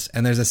Christmas,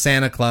 and there's a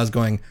Santa Claus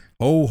going,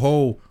 ho,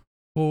 ho,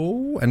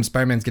 ho, and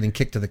Spider-Man's getting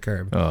kicked to the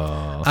curb.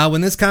 Oh.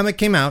 When this comic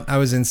came out, I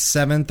was in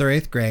 7th or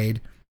 8th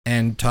grade,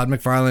 and Todd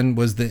McFarlane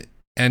was the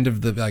end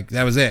of the,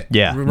 that was it.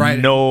 Yeah, right.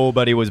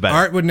 Nobody was better.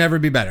 Art would never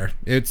be better.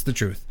 It's the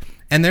truth.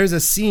 And there's a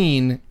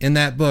scene in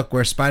that book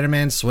where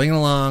Spider-Man's swinging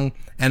along,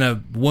 and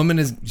a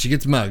woman she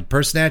gets mugged.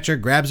 Purse snatcher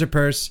grabs her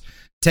purse,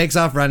 takes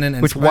off running.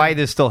 And why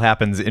this still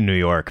happens in New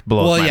York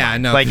blows my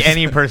mind. No. Like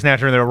any person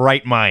snatcher in their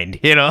right mind,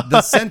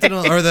 The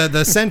Sentinel or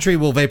the Sentry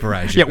will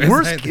vaporize you.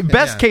 Yeah,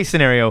 best case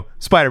scenario,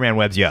 Spider-Man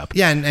webs you up.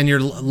 Yeah, and you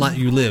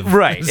live.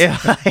 Right.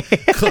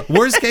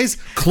 Worst case,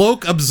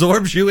 cloak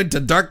absorbs you into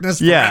darkness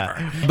forever.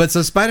 Yeah. But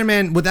so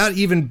Spider-Man, without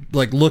even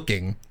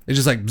looking,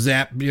 it's just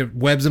zap,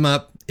 webs him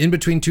up in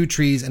between two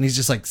trees, and he's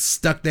just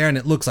stuck there, and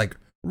it looks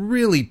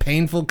really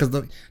painful because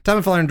Todd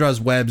McFarlane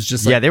draws webs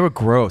they were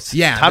gross.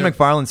 Yeah, Todd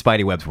McFarlane's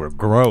Spidey webs were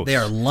gross. They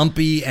are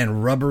lumpy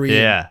and rubbery.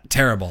 Yeah, and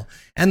terrible.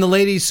 And the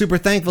lady's super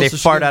thankful. They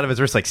fart out of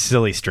his wrist like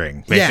silly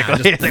string.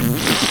 Basically,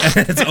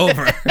 it's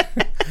over.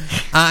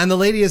 And the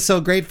lady is so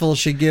grateful.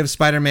 She gives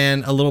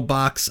Spider-Man a little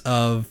box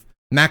of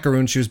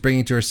macaroons she was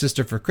bringing to her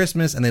sister for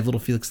Christmas, and they have little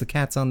Felix the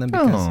Cats on them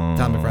because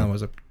Todd McFarlane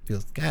was a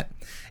Felix the Cat.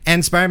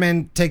 And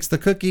Spider-Man takes the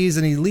cookies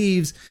and he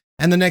leaves.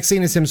 And the next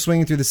scene is him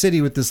swinging through the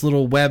city with this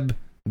little web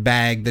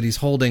bag that he's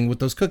holding with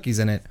those cookies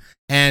in it.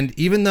 And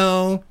even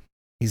though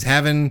he's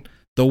having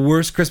the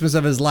worst Christmas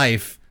of his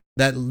life,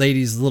 that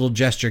lady's little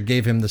gesture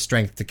gave him the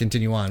strength to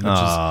continue on, which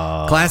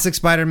is classic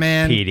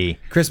Spider-Man, Petey.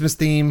 Christmas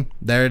theme.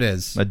 There it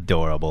is.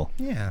 Adorable.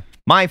 Yeah.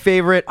 My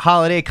favorite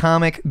holiday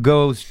comic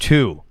goes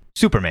to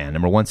Superman,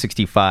 number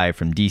 165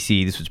 from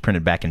DC. This was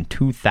printed back in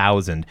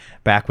 2000,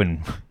 back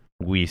when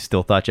we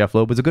still thought Jeff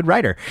Loeb was a good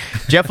writer.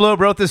 Jeff Loeb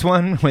wrote this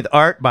one with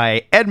art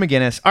by Ed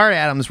McGuinness, Art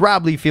Adams,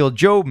 Rob Liefeld,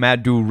 Joe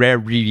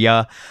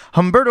Madureira,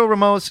 Humberto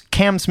Ramos,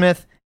 Cam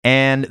Smith,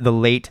 and the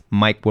late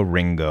Mike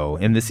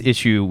Wieringo. In this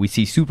issue, we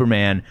see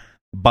Superman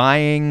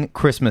buying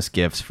Christmas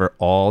gifts for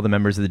all the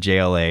members of the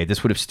JLA.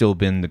 This would have still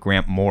been the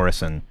Grant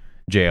Morrison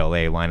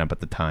JLA lineup at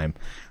the time.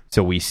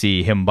 So we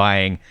see him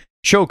buying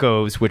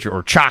Chocos, which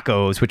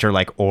are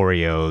like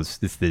Oreos.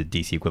 This is the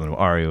DC equivalent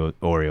of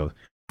Oreos.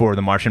 For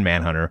the Martian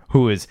Manhunter,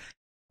 who is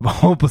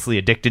hopelessly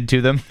addicted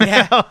to them.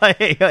 Yeah.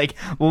 like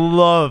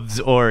loves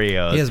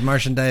Oreos. He has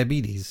Martian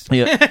diabetes.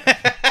 Yeah.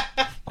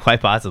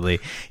 Quite possibly.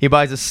 He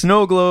buys a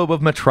snow globe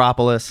of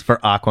Metropolis for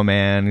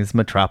Aquaman. He's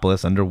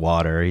Metropolis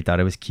underwater. He thought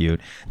it was cute.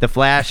 The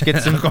Flash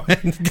gets some...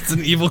 gets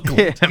an evil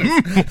globe.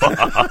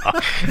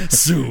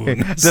 Soon.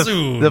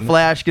 The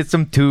Flash gets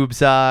some tube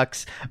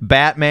socks.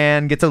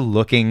 Batman gets a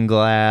looking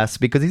glass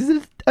because he's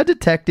a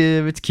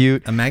detective. It's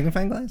cute. A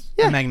magnifying glass?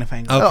 Yeah. A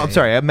magnifying glass. Okay. Oh, I'm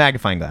sorry. A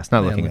magnifying glass.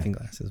 Not looking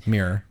glasses.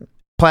 Mirror.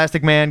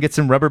 Plastic Man gets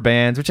some rubber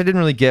bands, which I didn't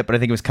really get, but I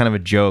think it was kind of a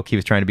joke. He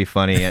was trying to be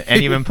funny.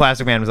 And even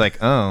Plastic Man was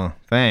like, oh,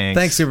 thanks.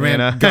 Thanks,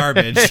 Superman.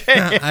 Garbage.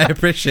 I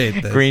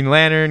appreciate this. Green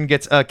Lantern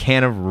gets a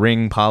can of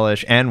ring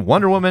polish, and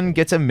Wonder Woman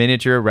gets a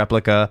miniature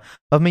replica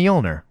of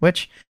Mjolnir,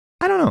 which,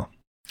 I don't know.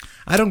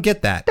 I don't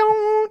get that.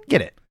 Don't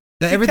get it.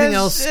 Everything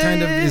else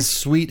kind of is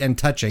sweet and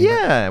touching.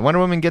 Yeah, Wonder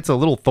Woman gets a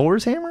little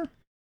Thor's hammer.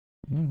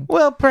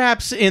 Well,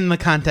 perhaps in the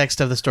context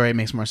of the story, it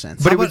makes more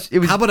sense. But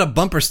how about a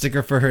bumper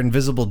sticker for her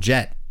invisible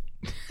jet?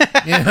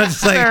 You know,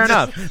 just like Fair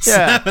just enough.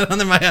 slap it on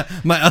there.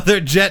 My other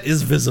jet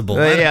is visible.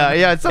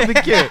 Yeah, it's something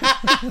cute.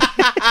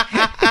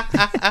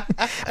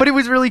 But it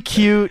was really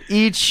cute.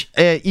 Each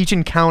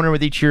encounter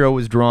with each hero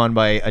was drawn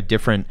by a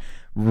different,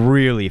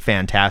 really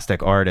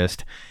fantastic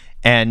artist.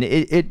 And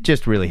it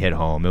just really hit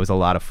home. It was a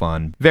lot of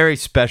fun. Very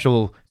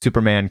special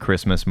Superman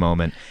Christmas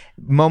moment.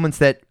 Moments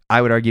that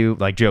I would argue,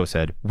 like Joe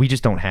said, we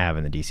just don't have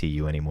in the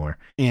DCU anymore.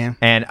 Yeah.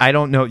 And I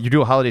don't know. You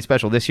do a holiday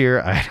special this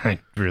year, I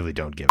really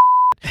don't give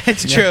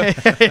It's true.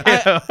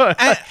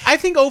 I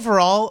think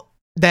overall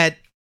that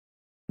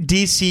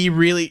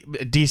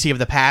DC of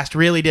the past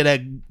really did a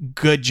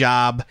good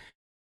job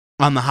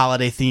on the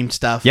holiday themed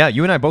stuff. Yeah,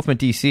 you and I both went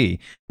DC.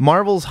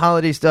 Marvel's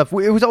holiday stuff,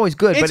 it was always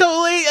good.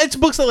 It's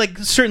books that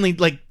certainly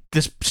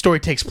this story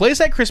takes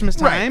place at Christmas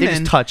time. Right, they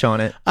just touch on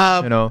it.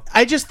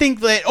 I just think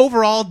that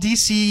overall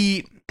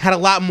DC had a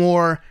lot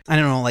more, I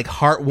don't know,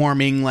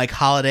 heartwarming,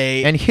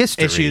 holiday and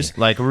history issues.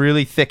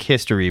 Really thick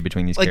history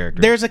between these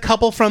characters. There's a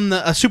couple from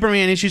the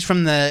Superman issues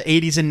from the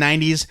 80s and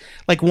 90s.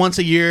 Once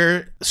a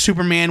year,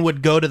 Superman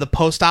would go to the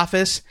post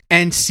office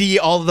and see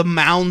all the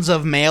mounds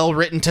of mail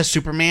written to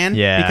Superman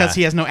because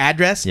he has no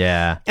address.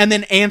 Yeah. And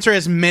then answer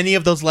as many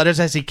of those letters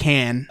as he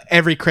can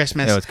every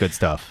Christmas. It's good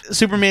stuff.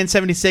 Superman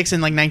 76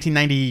 in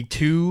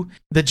 1992,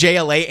 the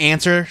JLA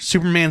answer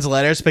Superman's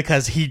letters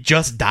because he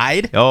just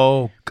died.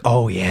 Oh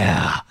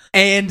yeah.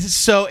 And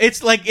so it's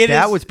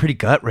that was pretty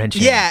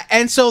gut-wrenching. Yeah,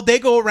 and so they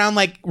go around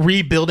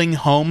rebuilding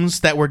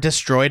homes that were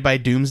destroyed by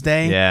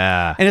Doomsday.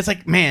 Yeah. And it's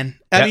man,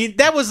 I mean,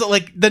 that was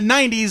the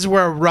 90s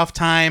were a rough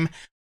time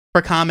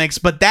for comics,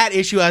 but that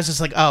issue I was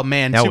just oh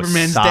man, that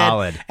Superman's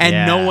dead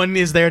and no one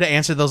is there to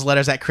answer those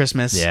letters at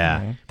Christmas.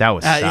 Yeah. That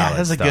was solid that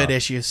was a stuff. good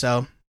issue,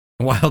 so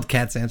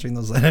Wildcats answering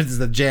those letters is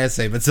the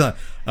JSA, but it's not.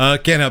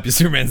 Can't help you.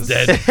 Superman's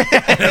dead.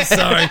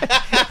 Sorry.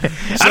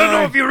 I don't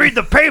know if you read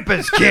the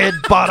papers, kid,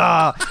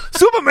 but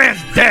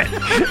Superman's dead.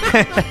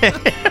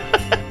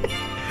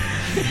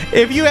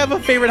 If you have a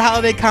favorite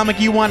holiday comic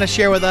you want to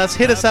share with us,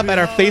 hit us up at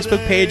our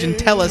Facebook page and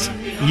tell us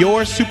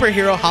your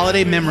superhero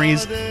holiday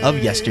memories of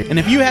yesterday. And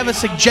if you have a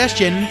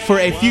suggestion for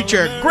a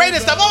future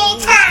greatest of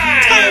all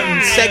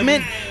time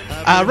segment,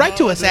 write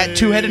to us at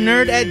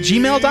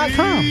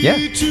twoheadednerd@gmail.com. Yeah.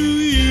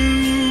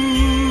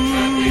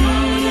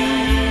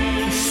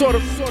 Sort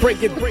of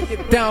break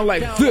it down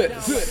like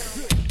this.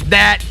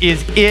 That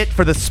is it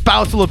for the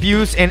spousal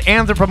abuse and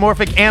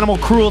anthropomorphic animal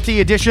cruelty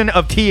edition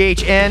of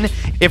THN.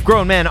 If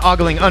grown men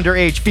ogling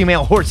underage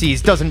female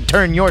horsies doesn't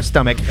turn your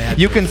stomach,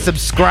 you can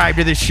subscribe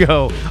to the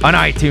show on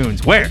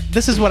iTunes. Where?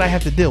 This is what I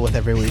have to deal with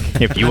every week.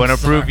 If you want to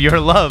prove your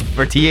love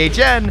for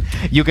THN,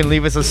 you can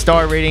leave us a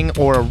star rating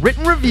or a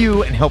written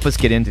review and help us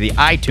get into the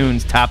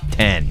iTunes top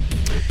 10.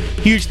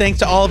 Huge thanks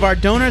to all of our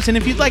donors, and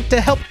if you'd like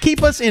to help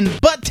keep us in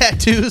butt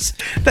tattoos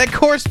that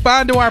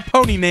correspond to our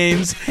pony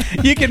names,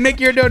 you can make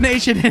your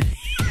donation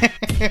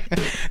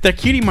they're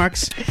cutie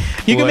marks.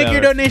 You can make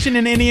your donation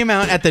in any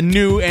amount at the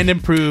new and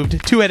improved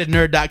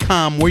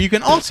twoheadednerd.com, where you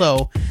can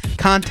also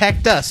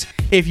contact us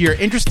if you're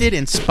interested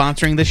in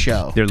sponsoring the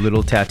show. They're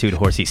little tattooed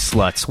horsey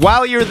sluts.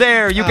 While you're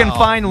there, you can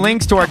find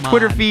links to our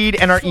Twitter feed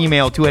and our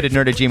email,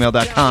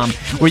 twoheadednerd@gmail.com,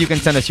 where you can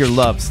send us your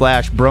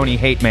love/brony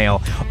hate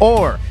mail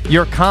or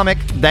your comic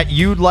that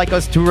you'd like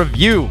us to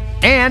review.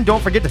 And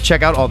don't forget to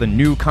check out all the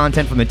new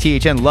content from the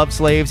THN Love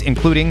Slaves,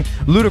 including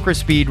Ludicrous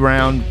Speed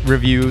Round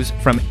reviews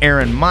from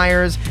Aaron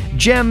Myers,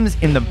 Gems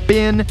in the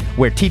Bin,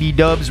 where TD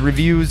Dubs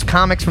reviews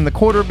comics from the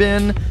quarter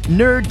bin,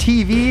 Nerd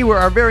TV, where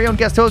our very own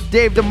guest host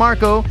Dave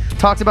DeMarco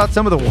talks about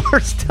some of the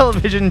worst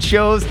television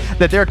shows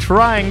that they're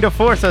trying to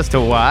force us to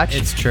watch.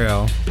 It's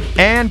true.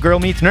 And Girl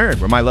Meets Nerd,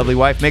 where my lovely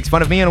wife makes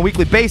fun of me on a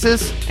weekly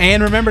basis.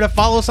 And remember to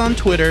follow us on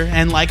Twitter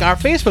and like our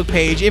Facebook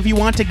page if you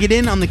want to get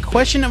in on the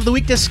question of the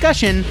week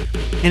discussion.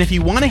 And if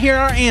you want to hear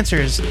our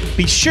answers,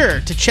 be sure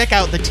to check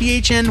out the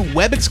THN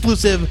web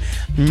exclusive,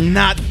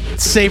 not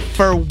safe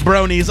for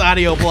bronies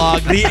audio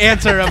blog, The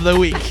Answer of the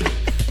Week.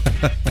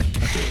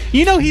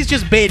 You know he's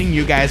just baiting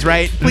you guys,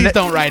 right? Please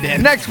don't write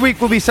in. Next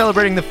week, we'll be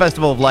celebrating the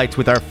Festival of Lights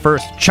with our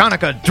first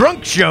Chanukah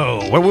Drunk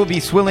Show, where we'll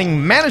be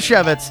swilling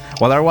Manischewitz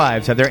while our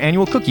wives have their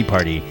annual cookie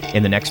party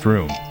in the next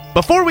room.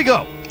 Before we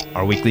go,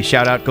 our weekly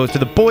shout-out goes to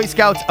the Boy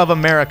Scouts of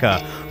America,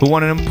 who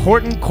won an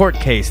important court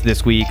case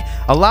this week,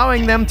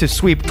 allowing them to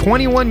sweep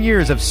 21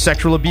 years of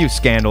sexual abuse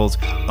scandals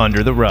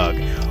under the rug.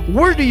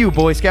 Word to you,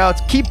 Boy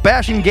Scouts. Keep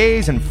bashing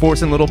gays and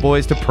forcing little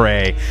boys to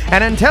pray.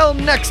 And until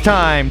next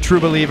time, true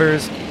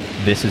believers,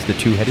 this is the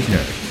Two-Headed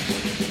Nerd.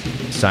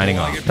 Signing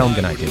off. Tell them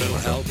goodnight, David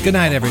DeMarco. Good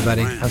night,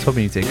 everybody. I was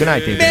hoping you'd say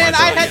goodnight, David Man, DeMarco.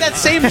 I had that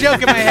same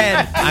joke in my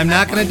head. I'm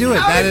not going to do it.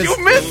 How did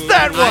you miss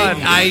that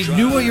one? I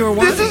knew what you were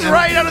wanting. This is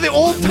right out of the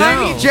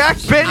old-timey No. Jack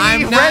Benny,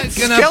 I'm not Red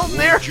gonna- Skelton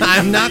there.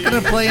 I'm not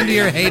going to play into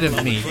your hate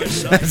of me. I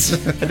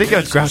think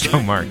that was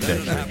Groucho Marx,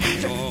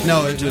 actually.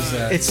 No, it was...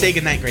 It's Say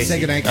Goodnight, Gracie. Say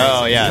Goodnight, Gracie.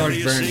 Oh, yeah.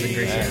 George Burns and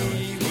Gracie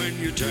Allen. When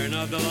you turn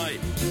out the light,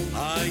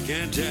 I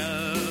can't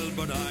tell,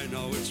 but I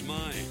know it's mine.